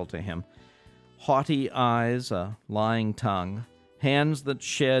detestable to him: haughty eyes, a lying tongue, hands that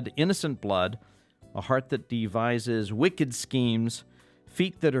shed innocent blood, a heart that devises wicked schemes,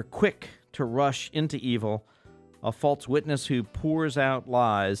 feet that are quick to rush into evil, a false witness who pours out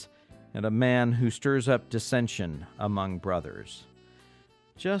lies, and a man who stirs up dissension among brothers.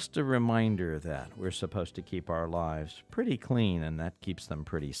 Just a reminder that we're supposed to keep our lives pretty clean, and that keeps them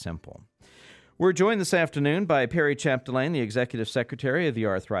pretty simple. We're joined this afternoon by Perry Chapdelaine, the Executive Secretary of the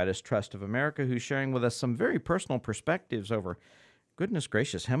Arthritis Trust of America, who's sharing with us some very personal perspectives over, goodness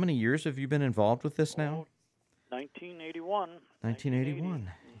gracious, how many years have you been involved with this now? 1981.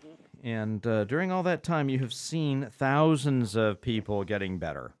 1981. And during all that time, you have seen thousands of people getting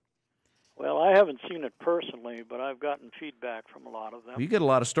better. Well, I haven't seen it personally, but I've gotten feedback from a lot of them. You get a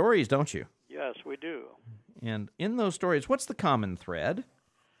lot of stories, don't you? Yes, we do. And in those stories, what's the common thread?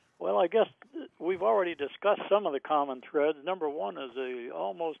 Well, I guess we've already discussed some of the common threads. Number one is a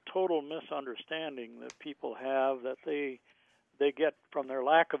almost total misunderstanding that people have that they get from their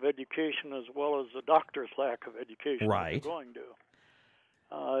lack of education as well as the doctor's lack of education Right. that they're going to.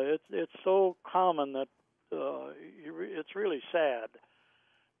 It's so common that it's really sad.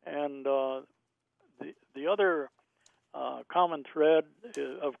 And the other common thread,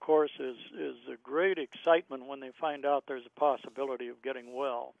 of course, is a great excitement when they find out there's a possibility of getting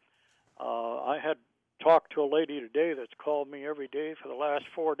well. I had talked to a lady today that's called me every day for the last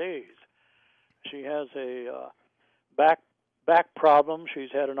 4 days. She has a back problem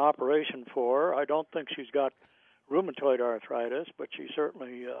she's had an operation for. I don't think she's got rheumatoid arthritis, but she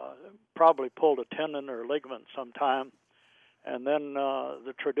certainly probably pulled a tendon or ligament sometime. And then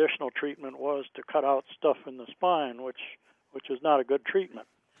the traditional treatment was to cut out stuff in the spine, which is not a good treatment.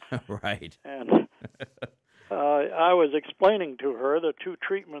 Right. And I was explaining to her the 2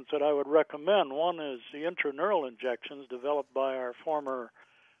 treatments that I would recommend. One is the intraneural injections developed by our former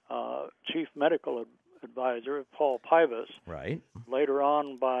chief medical advisor, Paul Pivas. Right. Later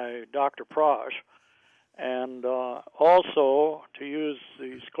on by Dr. Prosh. And also to use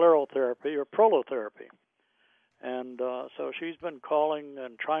the sclerotherapy or prolotherapy. And so she's been calling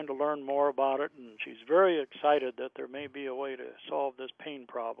and trying to learn more about it, and she's very excited that there may be a way to solve this pain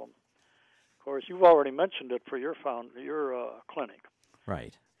problem. Of course, you've already mentioned it for your clinic.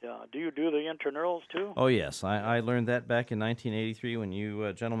 Right. Yeah. Do you do the intraneurals too? Oh, yes. I learned that back in 1983 when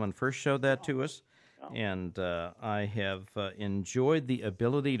you gentlemen first showed that to us. And I have enjoyed the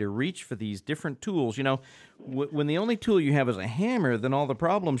ability to reach for these different tools. You know, when the only tool you have is a hammer, then all the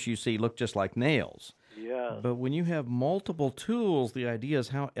problems you see look just like nails. Yes. But when you have multiple tools, the idea is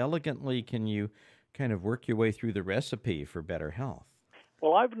how elegantly can you kind of work your way through the recipe for better health?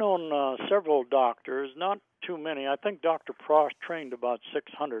 Well, I've known several doctors, not too many. I think Dr. Prosh trained about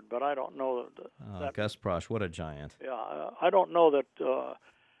 600, but I don't know that. Gus Prosh, what a giant. Yeah, I don't know that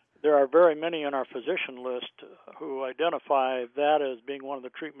there are very many in our physician list who identify that as being one of the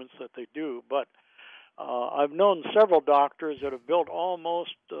treatments that they do. But I've known several doctors that have built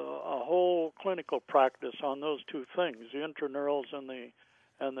almost a whole clinical practice on those 2 things, the intraneurals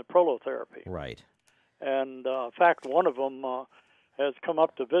and the prolotherapy. Right. And in fact, one of them has come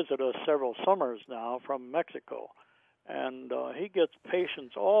up to visit us several summers now from Mexico. And he gets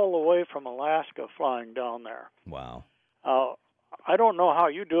patients all the way from Alaska flying down there. Wow. I don't know how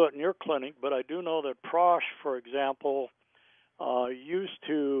you do it in your clinic, but I do know that Prosh, for example, used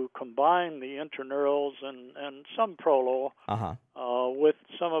to combine the intraneurals and some prolo with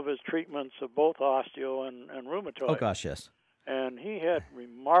some of his treatments of both osteo and rheumatoid. Oh, gosh, yes. And he had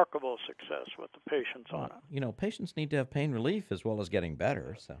remarkable success with the patients on it. You know, patients need to have pain relief as well as getting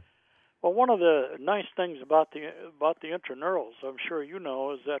better. So, well, one of the nice things about the intraneurals, I'm sure you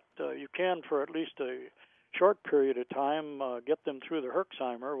know, is that you can, for at least a short period of time get them through the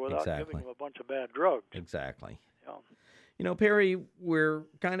Herxheimer without giving them a bunch of bad drugs. Exactly. Yeah. You know, Perry, we're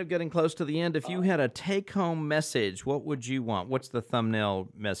kind of getting close to the end. If you had a take-home message, what would you want? What's the thumbnail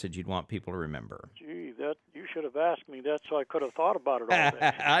message you'd want people to remember? Gee, that you should have asked me that so I could have thought about it all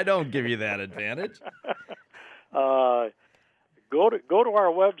day. I don't give you that advantage. Go to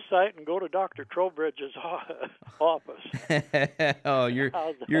our website and go to Dr. Trowbridge's office. Oh,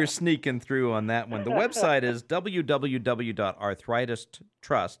 you're sneaking through on that one. The website is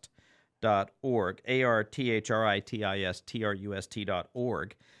www.arthritis.trust.org,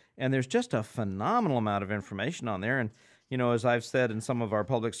 arthritis.trust.org, and there's just a phenomenal amount of information on there. And you know, as I've said in some of our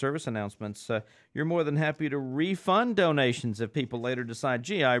public service announcements, you're more than happy to refund donations if people later decide,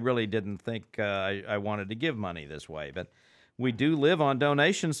 gee, I really didn't think I wanted to give money this way. But we do live on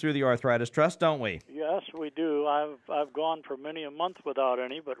donations through the Arthritis Trust, don't we? Yes, we do. I've gone for many a month without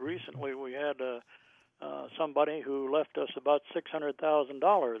any, but recently we had somebody who left us about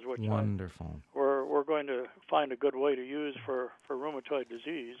 $600,000, which wonderful. We're going to find a good way to use for rheumatoid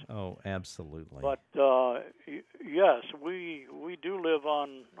disease. Oh, absolutely. But yes, we do live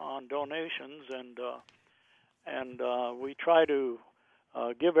on donations, and we try to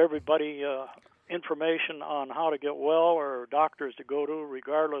give everybody information on how to get well or doctors to go to,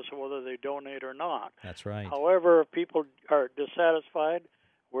 regardless of whether they donate or not. That's right. However, if people are dissatisfied,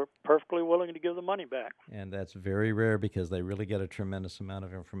 we're perfectly willing to give the money back. And that's very rare because they really get a tremendous amount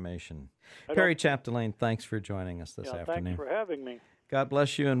of information. Perry Chapdelaine, thanks for joining us this afternoon. Thanks for having me. God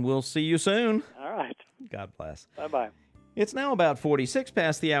bless you, and we'll see you soon. All right. God bless. Bye-bye. It's now about 46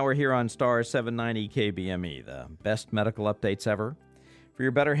 past the hour here on Star 790 KBME, the best medical updates ever. For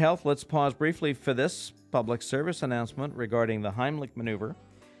your better health, let's pause briefly for this public service announcement regarding the Heimlich maneuver.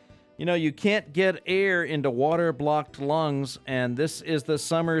 You know, you can't get air into water-blocked lungs, and this is the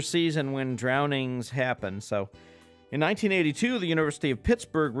summer season when drownings happen. So, in 1982, the University of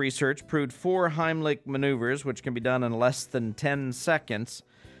Pittsburgh research proved 4 Heimlich maneuvers, which can be done in less than 10 seconds,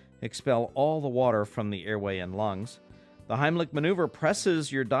 expel all the water from the airway and lungs. The Heimlich maneuver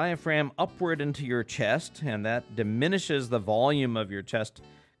presses your diaphragm upward into your chest, and that diminishes the volume of your chest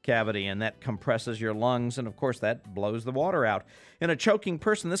cavity, and that compresses your lungs, and of course that blows the water out. In a choking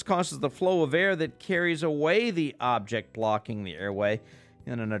person, this causes the flow of air that carries away the object blocking the airway,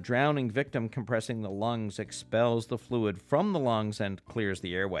 and in a drowning victim, compressing the lungs expels the fluid from the lungs and clears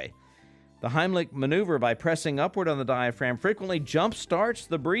the airway. The Heimlich maneuver, by pressing upward on the diaphragm, frequently jump-starts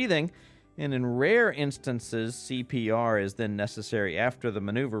the breathing, and in rare instances, CPR is then necessary after the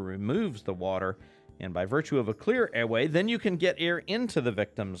maneuver removes the water, and by virtue of a clear airway, then you can get air into the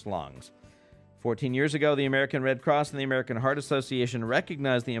victim's lungs. 14 years ago, the American Red Cross and the American Heart Association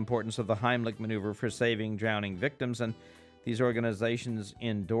recognized the importance of the Heimlich maneuver for saving drowning victims, and these organizations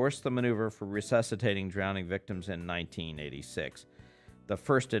endorsed the maneuver for resuscitating drowning victims in 1986. The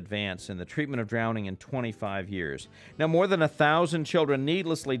first advance in the treatment of drowning in 25 years. Now, more than 1,000 children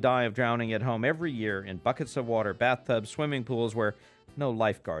needlessly die of drowning at home every year in buckets of water, bathtubs, swimming pools where no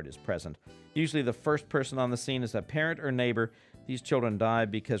lifeguard is present. Usually the first person on the scene is a parent or neighbor. These children die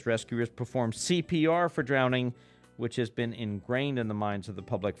because rescuers perform CPR for drowning, which has been ingrained in the minds of the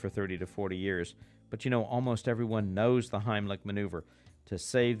public for 30 to 40 years. But you know, almost everyone knows the Heimlich maneuver. To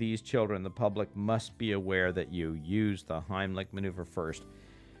save these children, the public must be aware that you use the Heimlich maneuver first.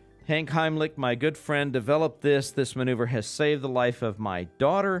 Hank Heimlich, my good friend, developed this. This maneuver has saved the life of my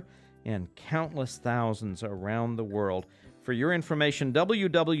daughter and countless thousands around the world. For your information,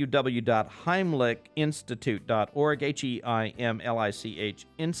 www.heimlichinstitute.org, HEIMLICH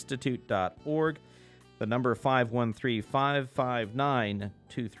institute.org, the number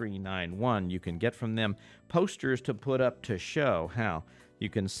 513-559-2391. You can get from them posters to put up to show how you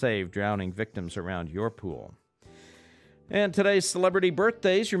can save drowning victims around your pool. And today's celebrity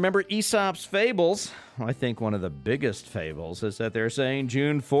birthdays. You remember Aesop's fables? I think one of the biggest fables is that they're saying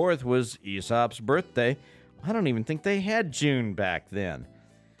June 4th was Aesop's birthday. I don't even think they had June back then.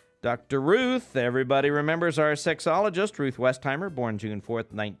 Dr. Ruth, everybody remembers our sexologist, Ruth Westheimer, born June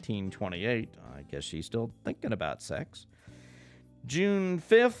 4th, 1928. I guess she's still thinking about sex. June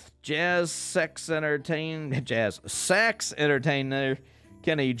 5th, jazz sax entertainer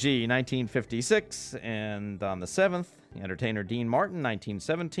Kenny G, 1956. And on the 7th, entertainer Dean Martin,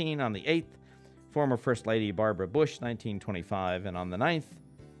 1917. On the 8th, former First Lady Barbara Bush, 1925. And on the 9th,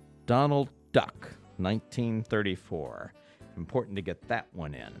 Donald Duck, 1934. Important to get that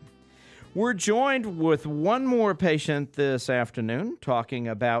one in. We're joined with one more patient this afternoon talking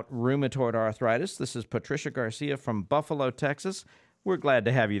about rheumatoid arthritis. This is Patricia Garcia from Buffalo, Texas. We're glad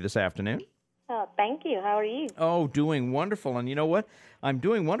to have you this afternoon. Oh, thank you. How are you? Oh, doing wonderful. And you know what? I'm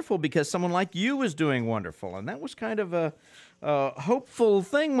doing wonderful because someone like you is doing wonderful. And that was kind of a hopeful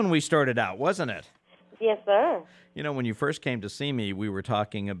thing when we started out, wasn't it? Yes, sir. You know, when you first came to see me, we were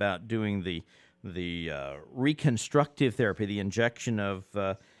talking about doing the reconstructive therapy, the injection of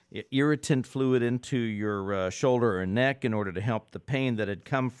irritant fluid into your shoulder or neck in order to help the pain that had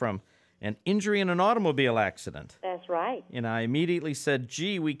come from an injury in an automobile accident. That's right. And I immediately said,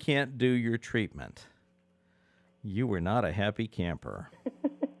 gee, we can't do your treatment. You were not a happy camper.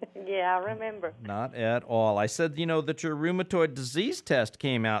 Yeah, I remember. Not at all. I said, you know, that your rheumatoid disease test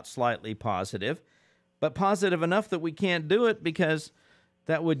came out slightly positive, but positive enough that we can't do it because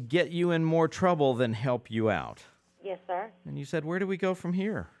that would get you in more trouble than help you out. Yes, sir. And you said, where do we go from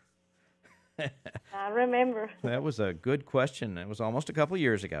here? I remember. That was a good question. It was almost a couple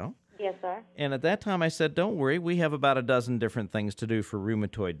years ago. Yes, sir. And at that time I said, don't worry, we have about a dozen different things to do for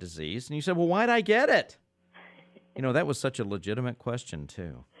rheumatoid disease. And you said, well, why'd I get it? You know, that was such a legitimate question,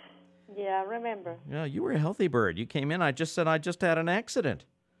 too. Yeah, I remember. Yeah, you were a healthy bird. You came in, I just said I just had an accident.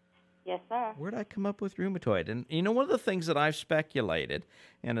 Yes, sir. Where'd I come up with rheumatoid? And, you know, one of the things that I've speculated,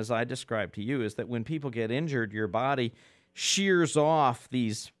 and as I described to you, is that when people get injured, your body shears off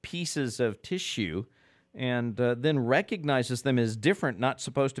these pieces of tissue and then recognizes them as different, not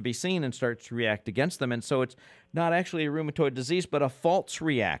supposed to be seen, and starts to react against them. And so it's not actually a rheumatoid disease, but a false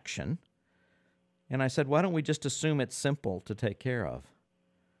reaction. And I said, why don't we just assume it's simple to take care of?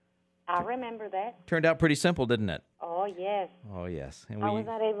 I remember that. Turned out pretty simple, didn't it? Oh, yes. Oh, yes. And I was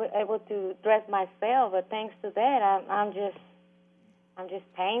not able to dress myself, but thanks to that, I'm just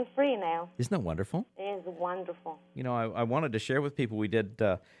pain-free now. Isn't that wonderful? It is wonderful. You know, I wanted to share with people, we did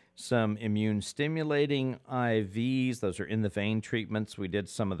some immune-stimulating IVs. Those are in-the-vein treatments. We did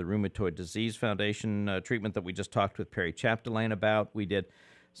some of the Rheumatoid Disease Foundation treatment that we just talked with Perry Chapdelaine about. We did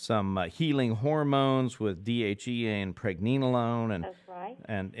some healing hormones with DHEA and pregnenolone, and That's right.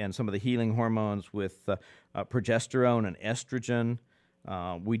 and some of the healing hormones with progesterone and estrogen.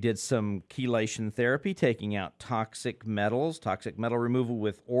 We did some chelation therapy, taking out toxic metals, toxic metal removal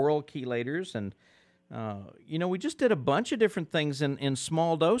with oral chelators. And, you know, we just did a bunch of different things in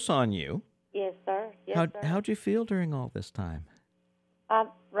small dose on you. Yes, sir. Yes, sir. How'd you feel during all this time?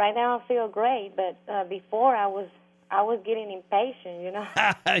 Right now I feel great, but before I was getting impatient, you know.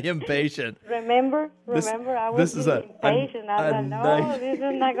 Impatient. Remember, I was getting impatient. I thought, no, this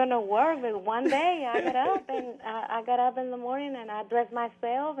is not going to work. But one day I got up in the morning and I dressed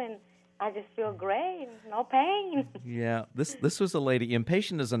myself and I just feel great, no pain. Yeah, this was a lady.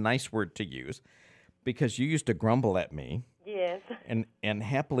 Impatient is a nice word to use because you used to grumble at me. Yes. And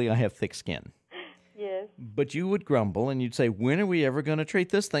happily I have thick skin. Yes. But you would grumble and you'd say, when are we ever going to treat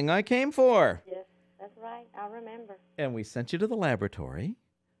this thing I came for? Yes. That's right. I remember. And we sent you to the laboratory,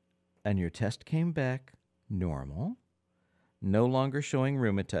 and your test came back normal, no longer showing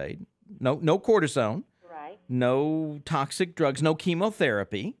rheumatoid, no cortisone, Right. no toxic drugs, no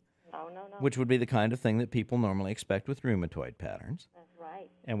chemotherapy, No. which would be the kind of thing that people normally expect with rheumatoid patterns. That's right.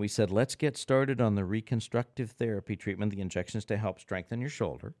 And we said, let's get started on the reconstructive therapy treatment, the injections to help strengthen your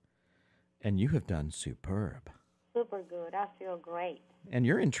shoulder. And you have done superb. Super good. I feel great. And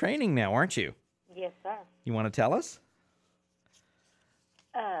you're in training now, aren't you? Yes, sir. You want to tell us?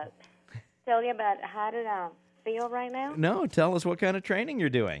 Tell you about how did I feel right now? No, tell us what kind of training you're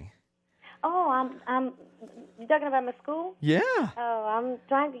doing. Oh, I'm. You talking about my school? Yeah. Oh, I'm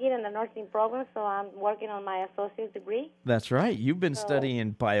trying to get in the nursing program, so I'm working on my associate's degree. That's right. You've been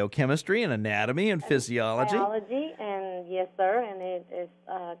studying biochemistry and anatomy and physiology. Biology, and yes, sir. And it is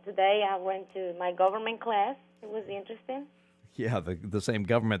today I went to my government class. It was interesting. Yeah, the same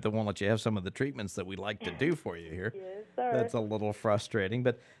government that won't let you have some of the treatments that we like to do for you here. Yes, sir. That's a little frustrating.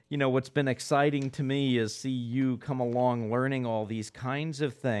 But, you know, what's been exciting to me is see you come along learning all these kinds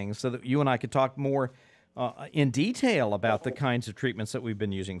of things so that you and I could talk more in detail about the kinds of treatments that we've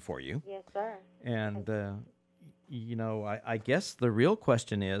been using for you. Yes, sir. And, you know, I guess the real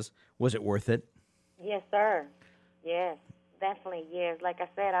question is, was it worth it? Yes, sir. Yes, definitely, yes. Like I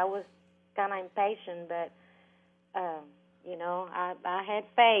said, I was kind of impatient, but, you know, I had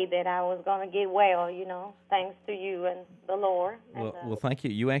faith that I was going to get well, you know, thanks to you and the Lord. Well, thank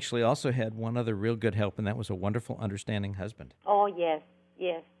you. You actually also had one other real good help, and that was a wonderful, understanding husband. Oh, yes,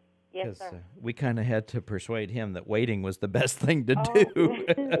 yes. Yes, sir. We kind of had to persuade him that waiting was the best thing to do.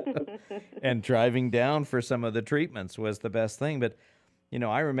 And driving down for some of the treatments was the best thing. But, you know,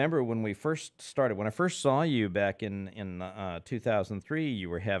 I remember when we first started, when I first saw you back in 2003, you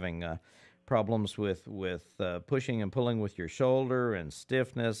were having problems with pushing and pulling with your shoulder and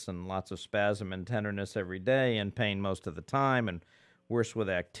stiffness and lots of spasm and tenderness every day and pain most of the time and worse with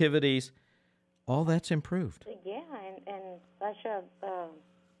activities. All that's improved. Yeah, and such a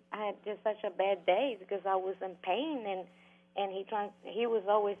I had just such a bad day because I was in pain, and he was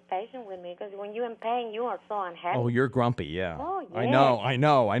always patient with me because when you're in pain, you are so unhappy. Oh, you're grumpy, yeah. Oh, yeah. I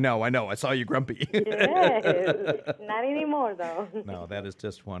know. I saw you grumpy. Yes. Not anymore, though. No, that is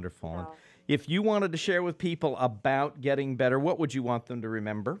just wonderful. No. And if you wanted to share with people about getting better, what would you want them to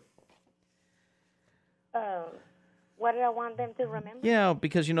remember? What did I want them to remember? Yeah,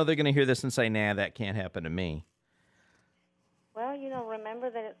 because, they're going to hear this and say, nah, that can't happen to me. Well,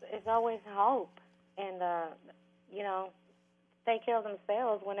 remember that it's always hope. And, take care of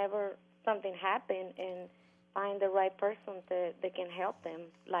themselves whenever something happens and find the right person that can help them,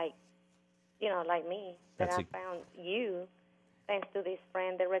 like me, that I found you, thanks to this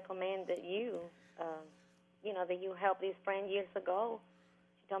friend that recommended you, that you helped this friend years ago.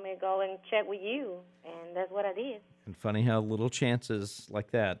 She told me to go and check with you, and that's what I did. And funny how little chances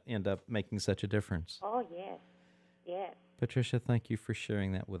like that end up making such a difference. Oh, yes. Yes. Patricia, thank you for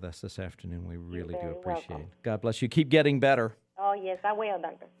sharing that with us this afternoon. We really do appreciate welcome. it. God bless you. Keep getting better. Oh, yes, I will,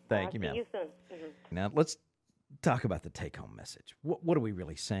 Doctor. Thank you, ma'am. See you soon. Mm-hmm. Now, let's talk about the take-home message. What are we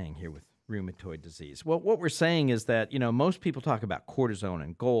really saying here with rheumatoid disease? Well, what we're saying is that, most people talk about cortisone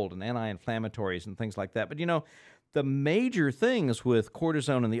and gold and anti-inflammatories and things like that. But, the major things with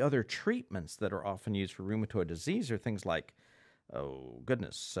cortisone and the other treatments that are often used for rheumatoid disease are things like,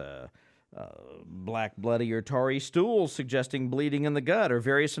 black, bloody, or tarry stools suggesting bleeding in the gut, or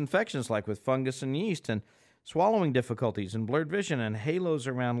various infections like with fungus and yeast, and swallowing difficulties and blurred vision, and halos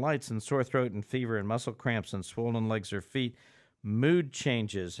around lights, and sore throat and fever, and muscle cramps, and swollen legs or feet, mood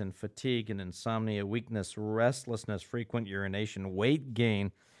changes and fatigue and insomnia, weakness, restlessness, frequent urination, weight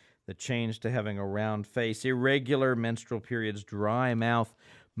gain, the change to having a round face, irregular menstrual periods, dry mouth,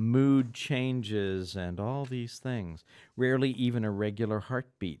 mood changes, and all these things. Rarely even irregular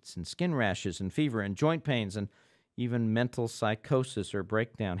heartbeats, and skin rashes, and fever, and joint pains, and even mental psychosis or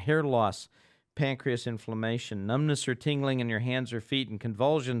breakdown, hair loss, pancreas inflammation, numbness or tingling in your hands or feet, and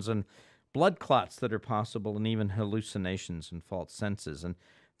convulsions, and blood clots that are possible, and even hallucinations and false senses. And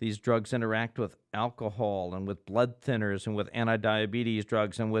these drugs interact with alcohol and with blood thinners and with anti-diabetes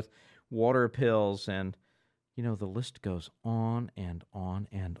drugs and with water pills, and the list goes on and on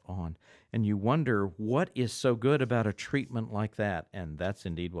and on. And you wonder, what is so good about a treatment like that? And that's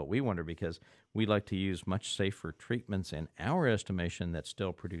indeed what we wonder, because we like to use much safer treatments in our estimation that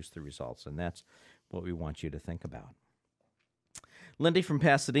still produce the results. And that's what we want you to think about. Lindy from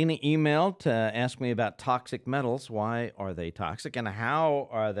Pasadena emailed to ask me about toxic metals. Why are they toxic, and how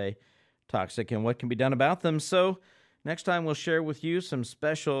are they toxic, and what can be done about them? So next time we'll share with you some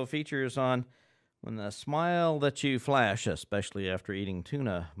special features on when the smile that you flash, especially after eating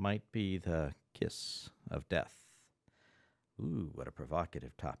tuna, might be the kiss of death. Ooh, what a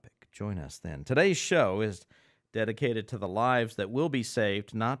provocative topic. Join us then. Today's show is dedicated to the lives that will be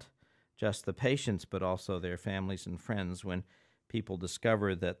saved, not just the patients, but also their families and friends, when people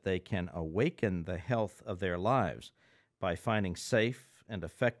discover that they can awaken the health of their lives by finding safe and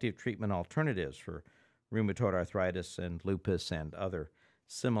effective treatment alternatives for rheumatoid arthritis and lupus and other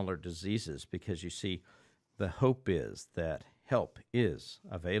similar diseases. Because you see, the hope is that help is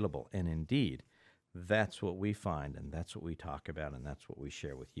available, and indeed, that's what we find, and that's what we talk about, and that's what we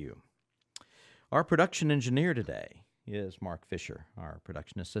share with you. Our production engineer today is Mark Fisher. Our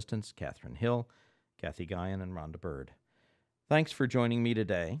production assistants, Catherine Hill, Kathy Guyon, and Rhonda Bird. Thanks for joining me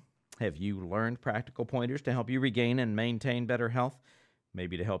today. Have you learned practical pointers to help you regain and maintain better health?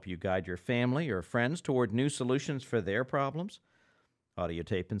 Maybe to help you guide your family or friends toward new solutions for their problems? Audio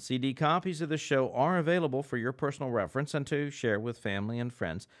tape and CD copies of the show are available for your personal reference and to share with family and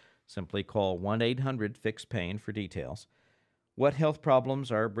friends. Simply call 1-800-FIX-PAIN for details. What health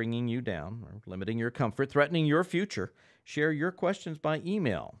problems are bringing you down or limiting your comfort, threatening your future? Share your questions by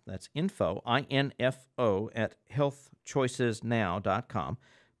email. That's info, I-N-F-O, at healthchoicesnow.com.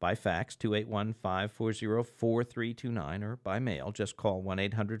 By fax, 281-540-4329, or by mail, just call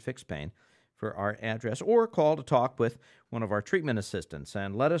 1-800-FIX-PAIN for our address, or call to talk with one of our treatment assistants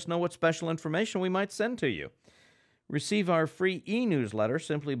and let us know what special information we might send to you. Receive our free e-newsletter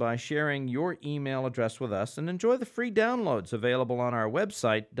simply by sharing your email address with us, and enjoy the free downloads available on our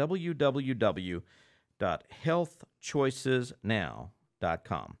website,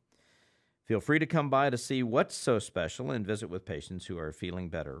 www.healthchoicesnow.com. Feel free to come by to see what's so special and visit with patients who are feeling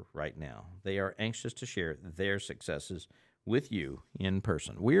better right now. They are anxious to share their successes with you in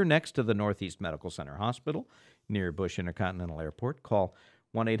person. We're next to the Northeast Medical Center Hospital near Bush Intercontinental Airport. Call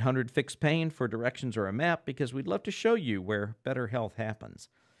 1-800-FIX-PAIN for directions or a map, because we'd love to show you where better health happens.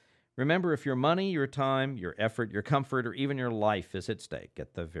 Remember, if your money, your time, your effort, your comfort, or even your life is at stake,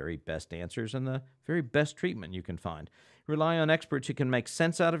 get the very best answers and the very best treatment you can find. Rely on experts who can make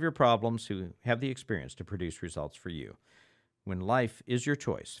sense out of your problems, who have the experience to produce results for you. When life is your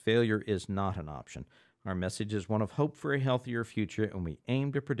choice, failure is not an option. Our message is one of hope for a healthier future, and we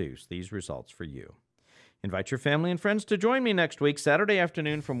aim to produce these results for you. Invite your family and friends to join me next week, Saturday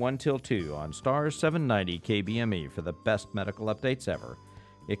afternoon from 1 till 2 on Star 790 KBME for the best medical updates ever,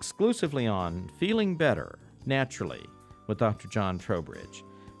 exclusively on Feeling Better Naturally with Dr. John Trowbridge.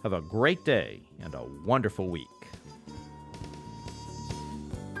 Have a great day and a wonderful week.